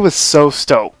 Like, he was so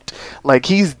stoked. Like,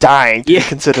 he's dying to be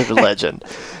considered a legend.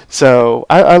 So,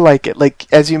 I like it.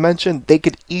 Like, as you mentioned, they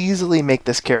could easily make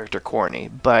this character corny,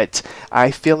 but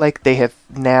I feel like they have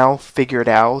now figured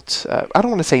out, I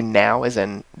don't want to say now, as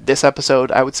in this episode,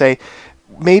 I would say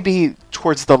maybe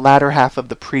towards the latter half of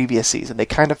the previous season, they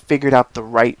kind of figured out the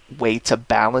right way to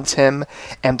balance him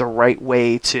and the right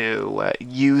way to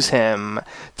use him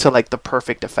to, like, the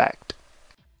perfect effect.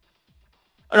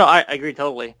 Oh, no, I agree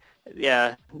totally.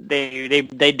 Yeah,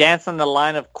 they dance on the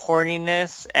line of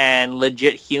corniness and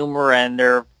legit humor,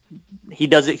 and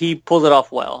he pulls it off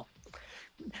well.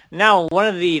 Now, one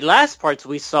of the last parts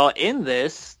we saw in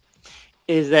this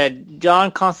is that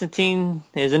John Constantine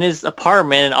is in his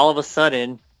apartment, and all of a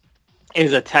sudden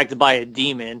is attacked by a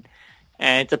demon.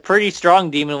 And it's a pretty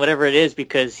strong demon, whatever it is,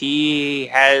 because he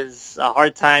has a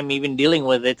hard time even dealing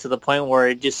with it, to the point where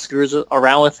it just screws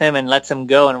around with him and lets him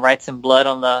go and writes in blood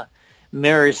on the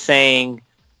mirror saying,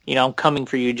 I'm coming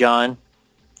for you, Johnny,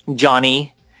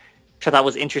 which I thought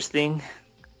was interesting.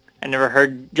 I never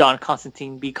heard John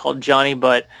Constantine be called Johnny,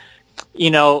 but,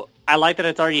 I like that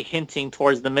it's already hinting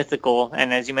towards the mythical.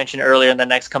 And as you mentioned earlier, in the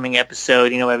next coming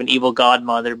episode, we have an evil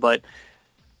godmother. But,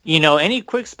 any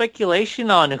quick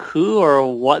speculation on who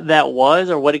or what that was,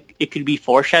 or what it could be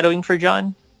foreshadowing for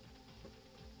John?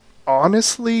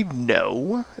 Honestly,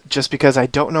 no. Just because I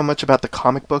don't know much about the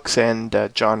comic books and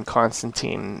John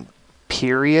Constantine,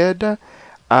 period.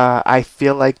 I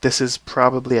feel like this is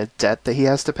probably a debt that he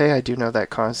has to pay. I do know that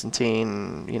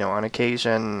Constantine, on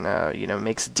occasion,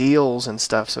 makes deals and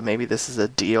stuff, so maybe this is a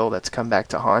deal that's come back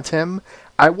to haunt him.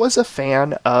 I was a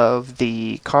fan of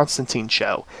the Constantine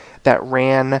show that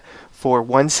ran for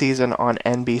one season on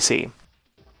NBC.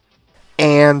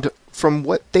 And from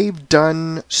what they've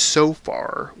done so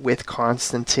far with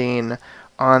Constantine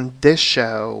on this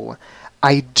show,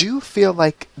 I do feel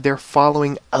like they're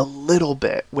following a little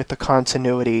bit with the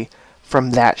continuity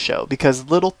from that show, because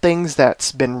little things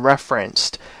that's been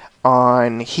referenced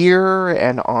on here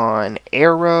and on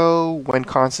Arrow when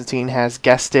Constantine has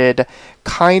guested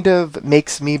kind of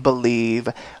makes me believe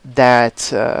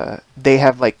that they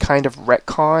have kind of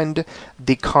retconned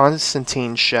the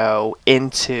Constantine show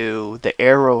into the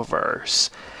Arrowverse.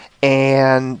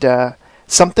 And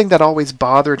something that always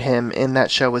bothered him in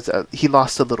that show was he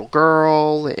lost a little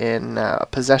girl in a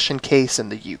possession case in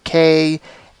the UK,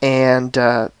 and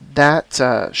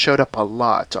that showed up a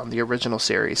lot on the original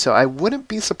series. So I wouldn't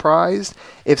be surprised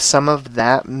if some of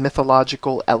that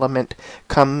mythological element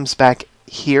comes back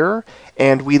here,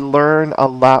 and we learn a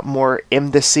lot more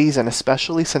in this season,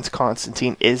 especially since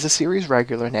Constantine is a series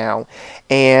regular now,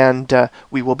 and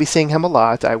we will be seeing him a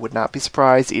lot. I would not be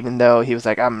surprised, even though he was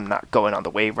like, I'm not going on the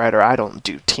Wave Rider, I don't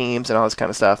do teams and all this kind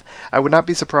of stuff. I would not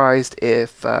be surprised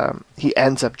if he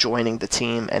ends up joining the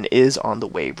team and is on the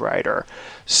Wave Rider.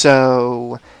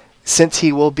 So, since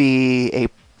he will be a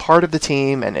part of the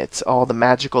team, and it's all the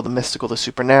magical, the mystical, the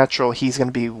supernatural, he's going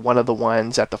to be one of the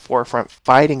ones at the forefront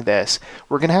fighting this.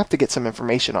 We're going to have to get some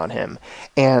information on him,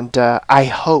 and I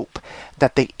hope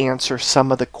that they answer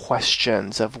some of the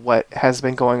questions of what has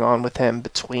been going on with him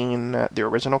between the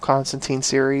original Constantine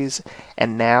series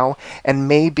and now, and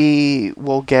maybe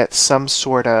we'll get some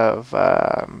sort of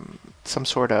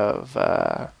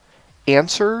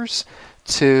answers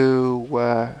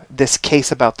to this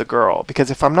case about the girl,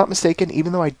 because if I'm not mistaken,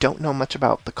 even though I don't know much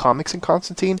about the comics in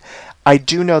Constantine, I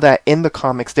do know that in the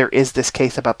comics there is this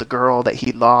case about the girl that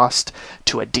he lost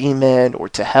to a demon or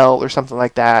to hell or something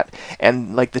like that,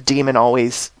 and the demon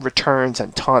always returns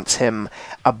and taunts him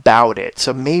about it.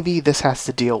 So maybe this has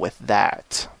to deal with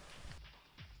that.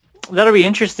 That'll be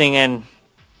interesting, and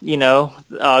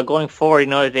going forward,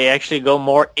 they actually go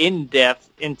more in depth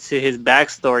into his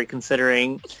backstory,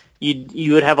 considering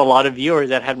you would have a lot of viewers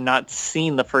that have not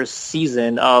seen the first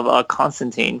season of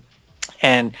Constantine.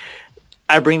 And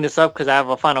I bring this up because I have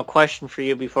a final question for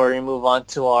you before we move on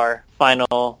to our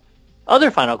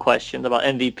other final questions about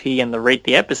MVP and the rate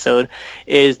the episode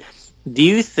is, do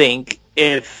you think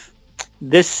if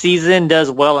this season does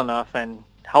well enough, and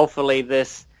hopefully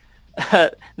this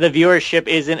the viewership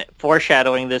isn't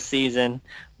foreshadowing this season,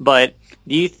 but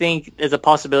do you think there's a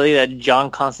possibility that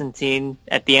John Constantine,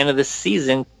 at the end of the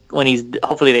season, when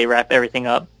hopefully they wrap everything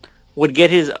up, would get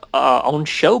his own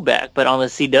show back, but on the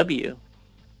CW?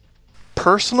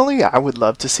 Personally, I would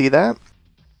love to see that.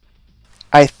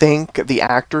 I think the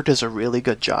actor does a really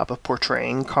good job of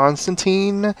portraying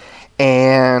Constantine,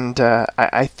 and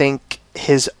I think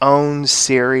his own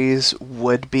series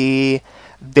would be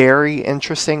very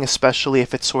interesting, especially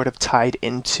if it's sort of tied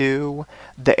into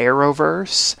the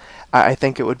Arrowverse. I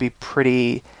think it would be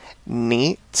pretty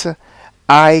neat.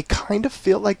 I kind of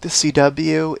feel like the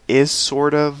CW is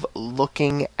sort of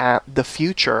looking at the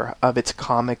future of its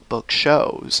comic book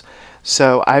shows.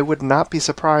 So I would not be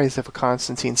surprised if a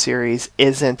Constantine series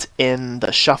isn't in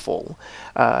the shuffle.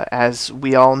 As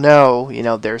we all know,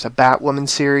 there's a Batwoman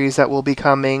series that will be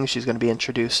coming. She's going to be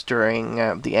introduced during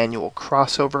the annual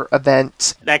crossover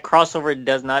event. That crossover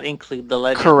does not include the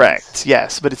Legends. Correct,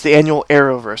 yes, but it's the annual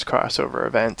Arrowverse crossover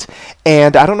event.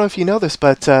 And I don't know if you know this,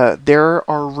 but there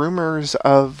are rumors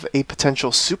of a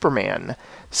potential Superman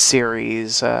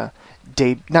series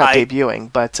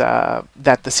debuting, but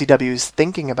that the CW is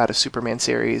thinking about a Superman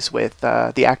series with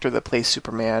the actor that plays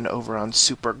Superman over on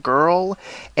Supergirl.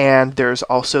 And there's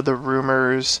also the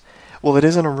rumors, well, it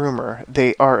isn't a rumor,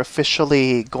 they are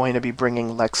officially going to be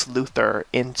bringing Lex Luthor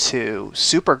into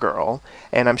Supergirl,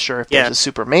 and I'm sure if there's a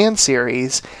Superman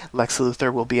series, Lex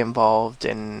Luthor will be involved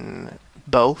in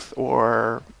both,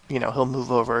 or he'll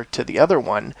move over to the other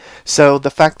one. So the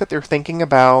fact that they're thinking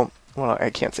about, well, I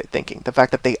can't say thinking. The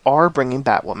fact that they are bringing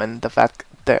Batwoman, the fact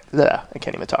that I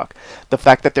can't even talk. The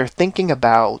fact that they're thinking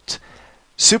about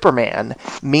Superman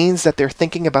means that they're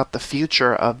thinking about the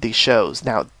future of these shows.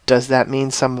 Now, does that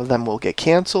mean some of them will get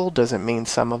canceled? Does it mean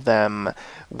some of them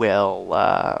will,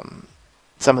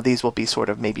 some of these will be sort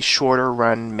of maybe shorter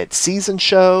run mid-season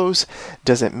shows?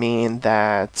 Does it mean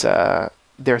that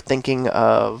they're thinking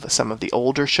of some of the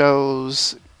older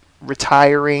shows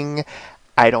retiring?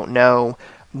 I don't know.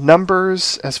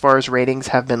 Numbers, as far as ratings,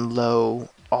 have been low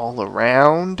all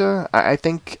around. I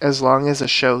think as long as a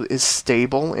show is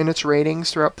stable in its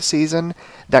ratings throughout the season,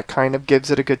 that kind of gives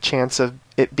it a good chance of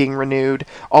it being renewed.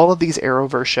 All of these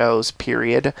Arrowverse shows,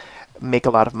 period, make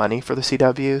a lot of money for the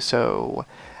CW, so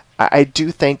I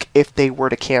do think if they were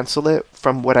to cancel it,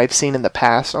 from what I've seen in the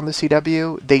past on the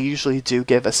CW, they usually do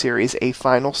give a series a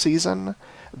final season.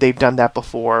 They've done that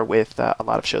before with a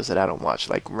lot of shows that I don't watch,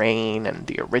 like Reign and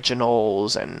The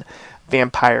Originals and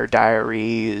Vampire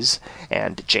Diaries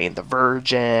and Jane the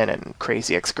Virgin and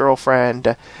Crazy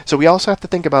Ex-Girlfriend. So we also have to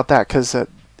think about that, because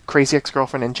Crazy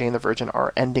Ex-Girlfriend and Jane the Virgin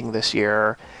are ending this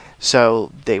year.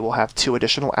 So they will have 2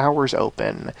 additional hours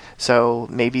open. So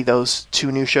maybe those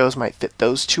 2 new shows might fit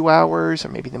those 2 hours, or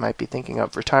maybe they might be thinking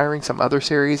of retiring some other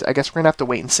series. I guess we're going to have to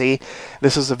wait and see.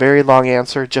 This is a very long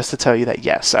answer just to tell you that,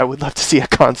 yes, I would love to see a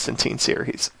Constantine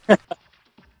series.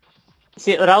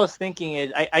 See, what I was thinking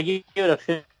is I give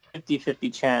it a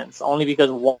 50-50 chance, only because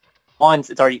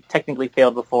once, it's already technically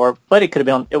failed before, but it could have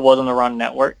been, it was on the wrong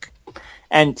network.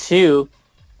 And 2,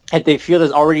 if they feel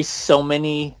there's already so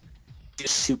many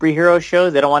superhero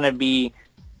shows, they don't want to be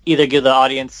either give the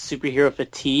audience superhero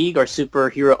fatigue or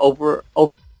superhero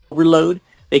overload.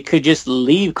 They could just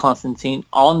leave Constantine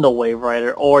on the Wave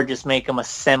Rider, or just make him a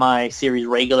semi-series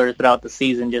regular throughout the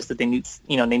season, just that they need,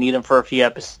 they need him for a few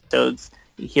episodes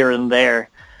here and there.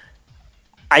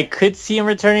 I could see him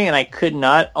returning, and I could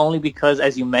not, only because,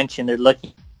 as you mentioned, they're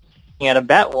looking at a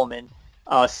Batwoman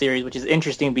series, which is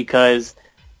interesting because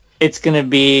it's going to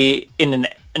be in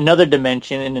another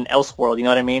dimension, in an Elseworld, you know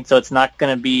what I mean? So it's not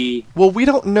going to be... Well, we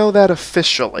don't know that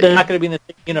officially. They're not going to be in the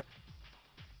same universe.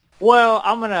 Well,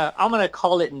 I'm gonna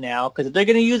call it now, because if they're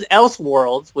going to use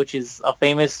Elseworlds, which is a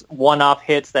famous one-off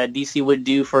hits that DC would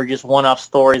do for just one-off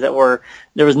stories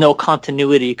there was no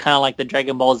continuity, kind of like the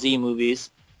Dragon Ball Z movies.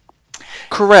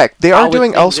 Correct. They are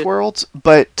doing Elseworlds,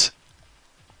 but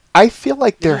I feel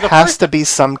like there has to be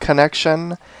some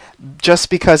connection. Just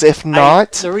because if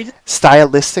not,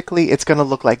 stylistically, it's going to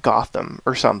look like Gotham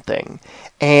or something.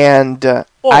 And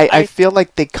I feel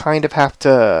like they kind of have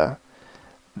to...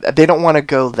 They don't want to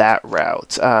go that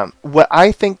route. What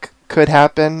I think could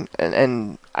happen,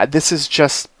 and this is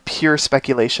just pure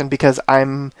speculation, because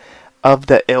I'm of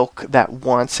the ilk that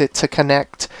wants it to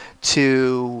connect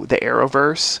to the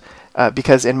Arrowverse,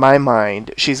 because in my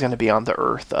mind, she's going to be on the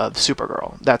Earth of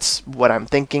Supergirl. That's what I'm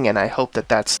thinking, and I hope that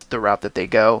that's the route that they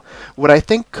go. What I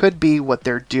think could be what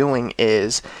they're doing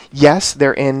is, yes,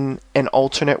 they're in an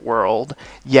alternate world.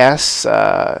 Yes,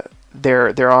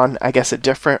 they're on, I guess, a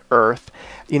different Earth.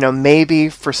 maybe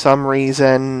for some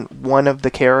reason one of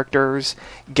the characters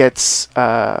gets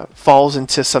falls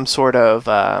into some sort of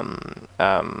I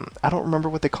don't remember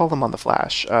what they call them on The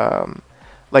Flash.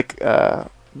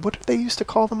 What did they used to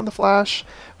call them on The Flash?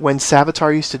 When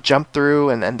Savitar used to jump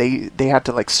through and they had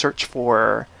to like search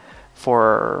for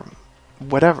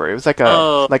whatever. It was like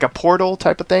a portal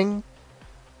type of thing.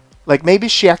 Like maybe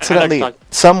she accidentally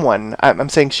I'm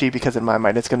saying she because in my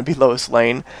mind it's going to be Lois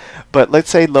Lane, but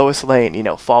let's say Lois Lane,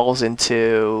 learns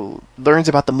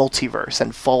about the multiverse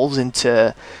and falls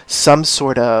into some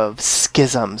sort of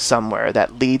schism somewhere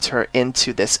that leads her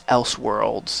into this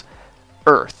Elseworlds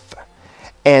Earth.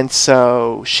 And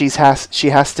so she has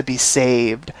to be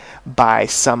saved by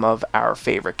some of our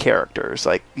favorite characters.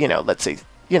 Like, let's say,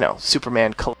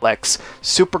 Superman collects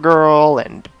Supergirl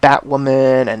and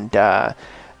Batwoman and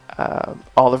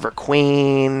Oliver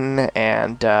Queen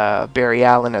and Barry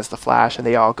Allen as the Flash, and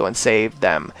they all go and save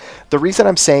them. The reason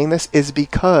I'm saying this is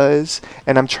because,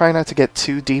 and I'm trying not to get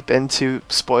too deep into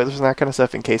spoilers and that kind of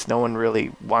stuff in case no one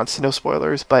really wants to know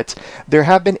spoilers, but there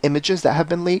have been images that have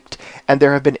been leaked, and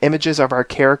there have been images of our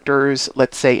characters,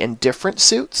 let's say, in different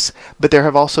suits, but there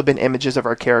have also been images of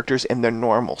our characters in their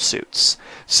normal suits.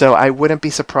 So I wouldn't be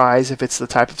surprised if it's the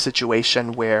type of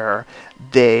situation where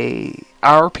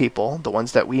our people, the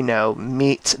ones that we know,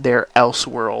 meet their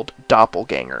Elseworld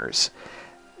doppelgangers.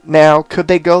 Now, could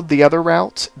they go the other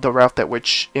route, the route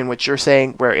in which you're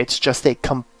saying, where it's just a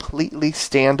completely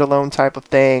standalone type of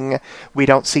thing, we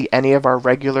don't see any of our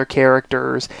regular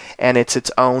characters, and it's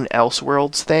its own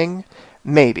Elseworlds thing?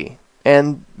 Maybe.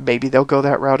 And maybe they'll go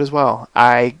that route as well.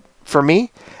 For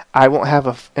me, I won't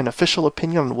have an official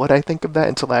opinion on what I think of that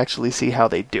until I actually see how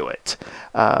they do it.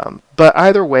 But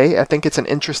either way, I think it's an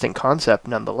interesting concept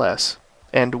nonetheless.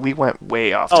 And we went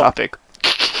way off topic.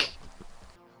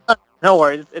 No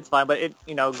worries, it's fine. But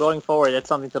going forward, it's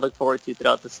something to look forward to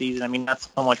throughout the season. I mean, not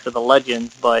so much for the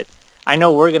Legends, but I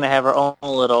know we're gonna have our own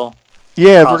little.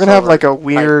 Yeah, we're gonna have like a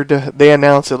weird. They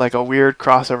announced it like a weird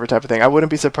crossover type of thing. I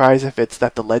wouldn't be surprised if it's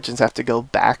that the Legends have to go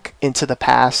back into the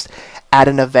past at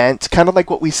an event, kind of like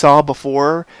what we saw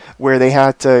before, where they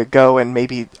had to go and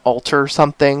maybe alter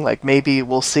something. Like maybe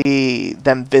we'll see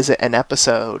them visit an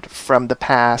episode from the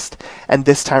past, and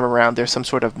this time around there's some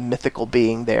sort of mythical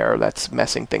being there that's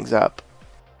messing things up.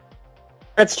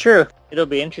 That's true. It'll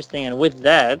be interesting. And with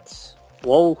that,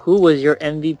 who was your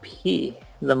MVP?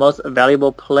 The most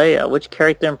valuable player? Which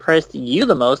character impressed you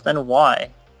the most and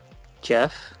why?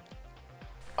 Jeff?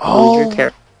 Who's your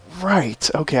character? Right.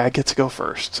 Okay, I get to go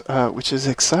first, which is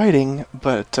exciting,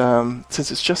 but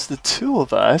since it's just the two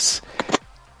of us...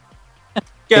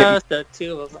 the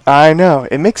two of us. I know.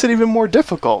 It makes it even more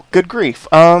difficult. Good grief.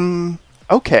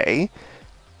 Okay.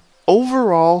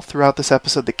 Overall, throughout this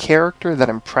episode, the character that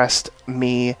impressed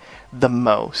me the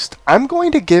most, I'm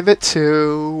going to give it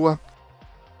to...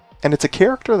 And it's a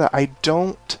character that I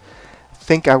don't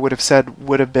think I would have said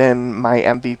would have been my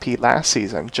MVP last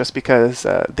season, just because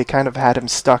they kind of had him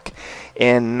stuck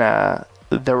in the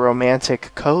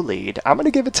romantic co-lead. I'm going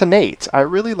to give it to Nate. I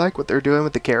really like what they're doing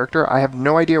with the character. I have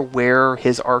no idea where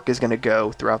his arc is going to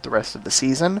go throughout the rest of the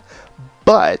season,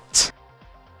 but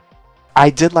I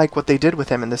did like what they did with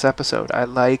him in this episode. I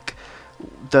like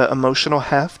the emotional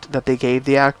heft that they gave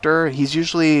the actor. He's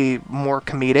usually more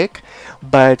comedic,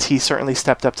 but he certainly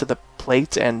stepped up to the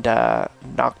plate and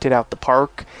knocked it out the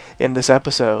park in this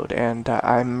episode, and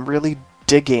I'm really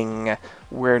digging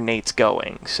where Nate's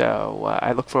going, so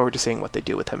I look forward to seeing what they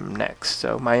do with him next.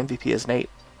 So my MVP is Nate.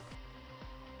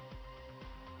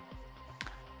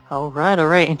 All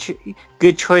right.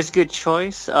 Good choice.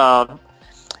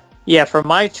 Yeah, for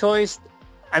my choice,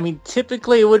 I mean,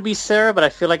 typically it would be Sarah, but I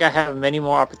feel like I have many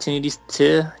more opportunities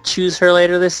to choose her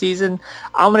later this season.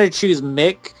 I'm going to choose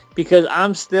Mick because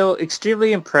I'm still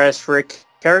extremely impressed for a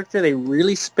character they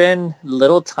really spend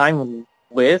little time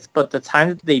with, but the time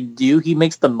that they do, he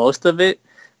makes the most of it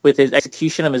with his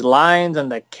execution of his lines and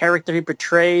the character he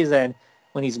portrays, and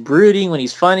when he's brooding, when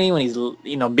he's funny, when he's,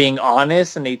 being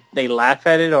honest, and they laugh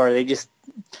at it, or they just...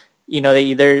 they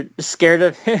either scared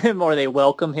of him or they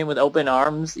welcome him with open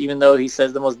arms, even though he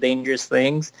says the most dangerous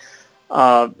things.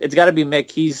 It's got to be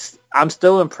Mick. I'm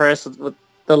still impressed with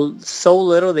the so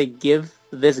little they give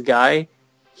this guy.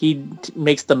 He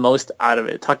makes the most out of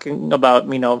it. Talking about,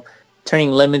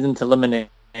 turning lemons into lemonade.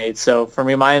 So for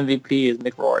me, my MVP is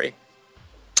Mick Rory.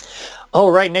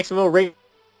 All right, next we'll rate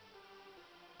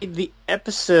the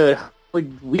episode.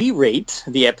 We rate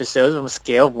the episodes on a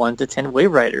scale of 1 to 10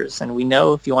 Wave Riders, and we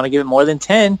know if you want to give it more than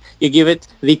 10, you give it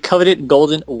the coveted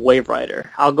Golden Wave Rider.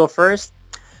 I'll go first.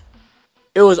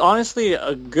 It was honestly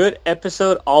a good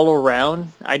episode all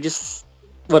around.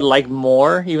 would like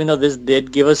more, even though this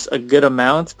did give us a good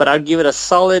amount, but I'd give it a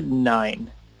solid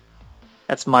 9.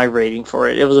 That's my rating for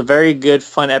it. It was a very good,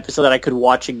 fun episode that I could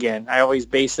watch again. I always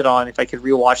base it on if I could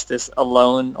rewatch this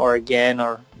alone or again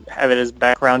or have it as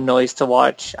background noise to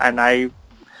watch, and I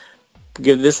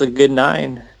give this a good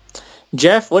 9.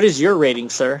 Jeff, what is your rating,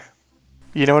 sir?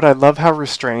 You know what? I love how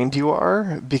restrained you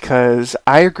are, because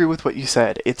I agree with what you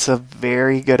said. It's a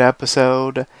very good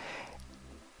episode.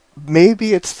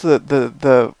 Maybe it's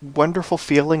the wonderful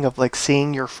feeling of like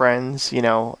seeing your friends,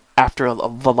 after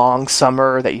the long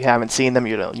summer that you haven't seen them.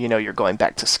 You're going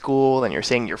back to school and you're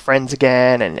seeing your friends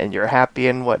again and you're happy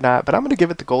and whatnot. But I'm going to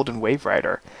give it the Golden Wave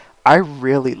Rider. I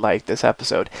really like this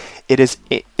episode. It is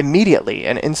immediately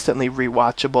and instantly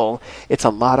rewatchable. It's a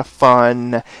lot of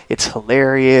fun. It's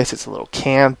hilarious. It's a little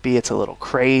campy. It's a little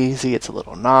crazy. It's a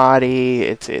little naughty.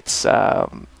 It's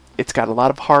got a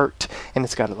lot of heart and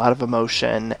it's got a lot of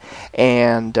emotion.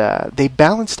 And they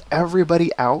balanced everybody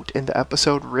out in the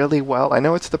episode really well. I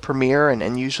know it's the premiere,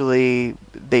 and usually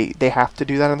they have to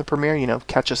do that in the premiere,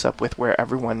 catch us up with where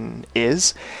everyone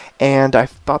is. And I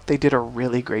thought they did a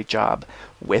really great job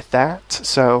with that.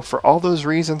 So for all those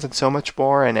reasons and so much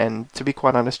more, and to be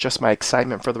quite honest, just my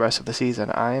excitement for the rest of the season,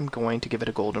 I am going to give it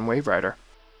a Golden Wave Rider.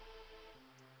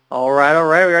 All right.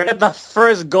 We're at the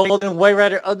first Golden Wave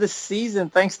Rider of the season,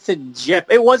 thanks to Jeff.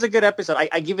 It was a good episode.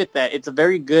 I give it that. It's a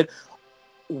very good,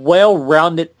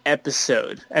 well-rounded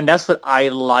episode, and that's what I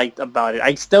liked about it.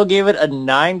 I still gave it a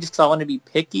 9 just because I want to be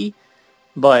picky,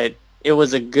 but it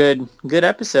was a good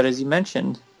episode, as you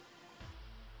mentioned.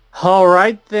 All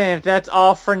right, then. If that's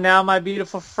all for now, my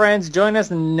beautiful friends, join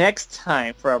us next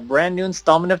time for a brand new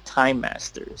installment of Time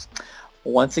Masters.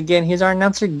 Once again, here's our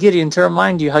announcer, Gideon, to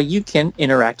remind you how you can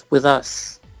interact with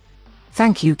us.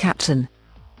 Thank you, Captain.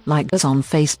 Like us on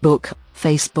Facebook,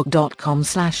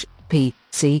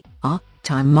 facebook.com/PCR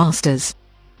Time Masters.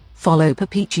 Follow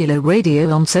Papichulo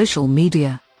Radio on social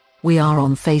media. We are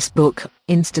on Facebook,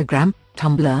 Instagram,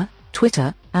 Tumblr,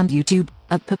 Twitter, and YouTube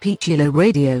at Papichulo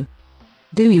Radio.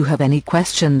 Do you have any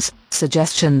questions,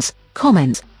 suggestions,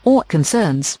 comments, or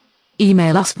concerns?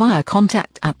 Email us via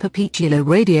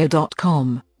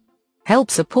contact@papichuloradio.com.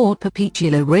 Help support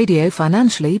Papichulo Radio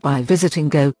financially by visiting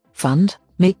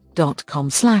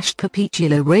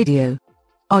gofundme.com/papichuloradio.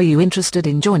 Are you interested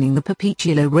in joining the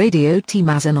Papichulo Radio team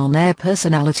as an on-air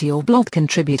personality or blog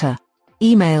contributor?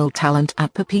 Email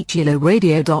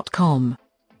talent@papichuloradio.com.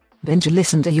 Binge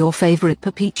listen to your favorite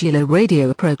Papichulo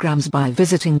Radio programs by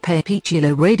visiting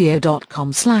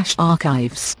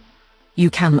papichuloradio.com/archives. You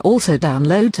can also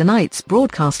download tonight's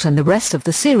broadcast and the rest of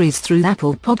the series through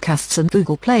Apple Podcasts and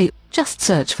Google Play. Just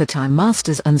search for Time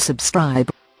Masters and subscribe.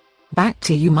 Back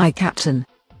to you, my captain.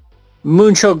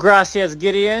 Mucho gracias,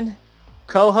 Gideon.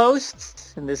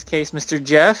 Co-hosts, in this case Mr.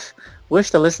 Jeff,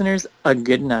 wish the listeners a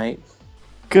good night.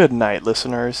 Good night,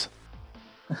 listeners.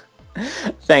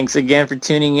 Thanks again for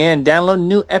tuning in. Download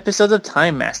new episodes of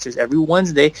Time Masters every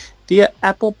Wednesday via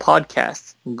Apple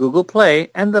Podcasts, Google Play,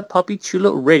 and the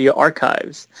Papichulo Radio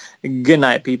archives. Good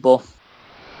night, people.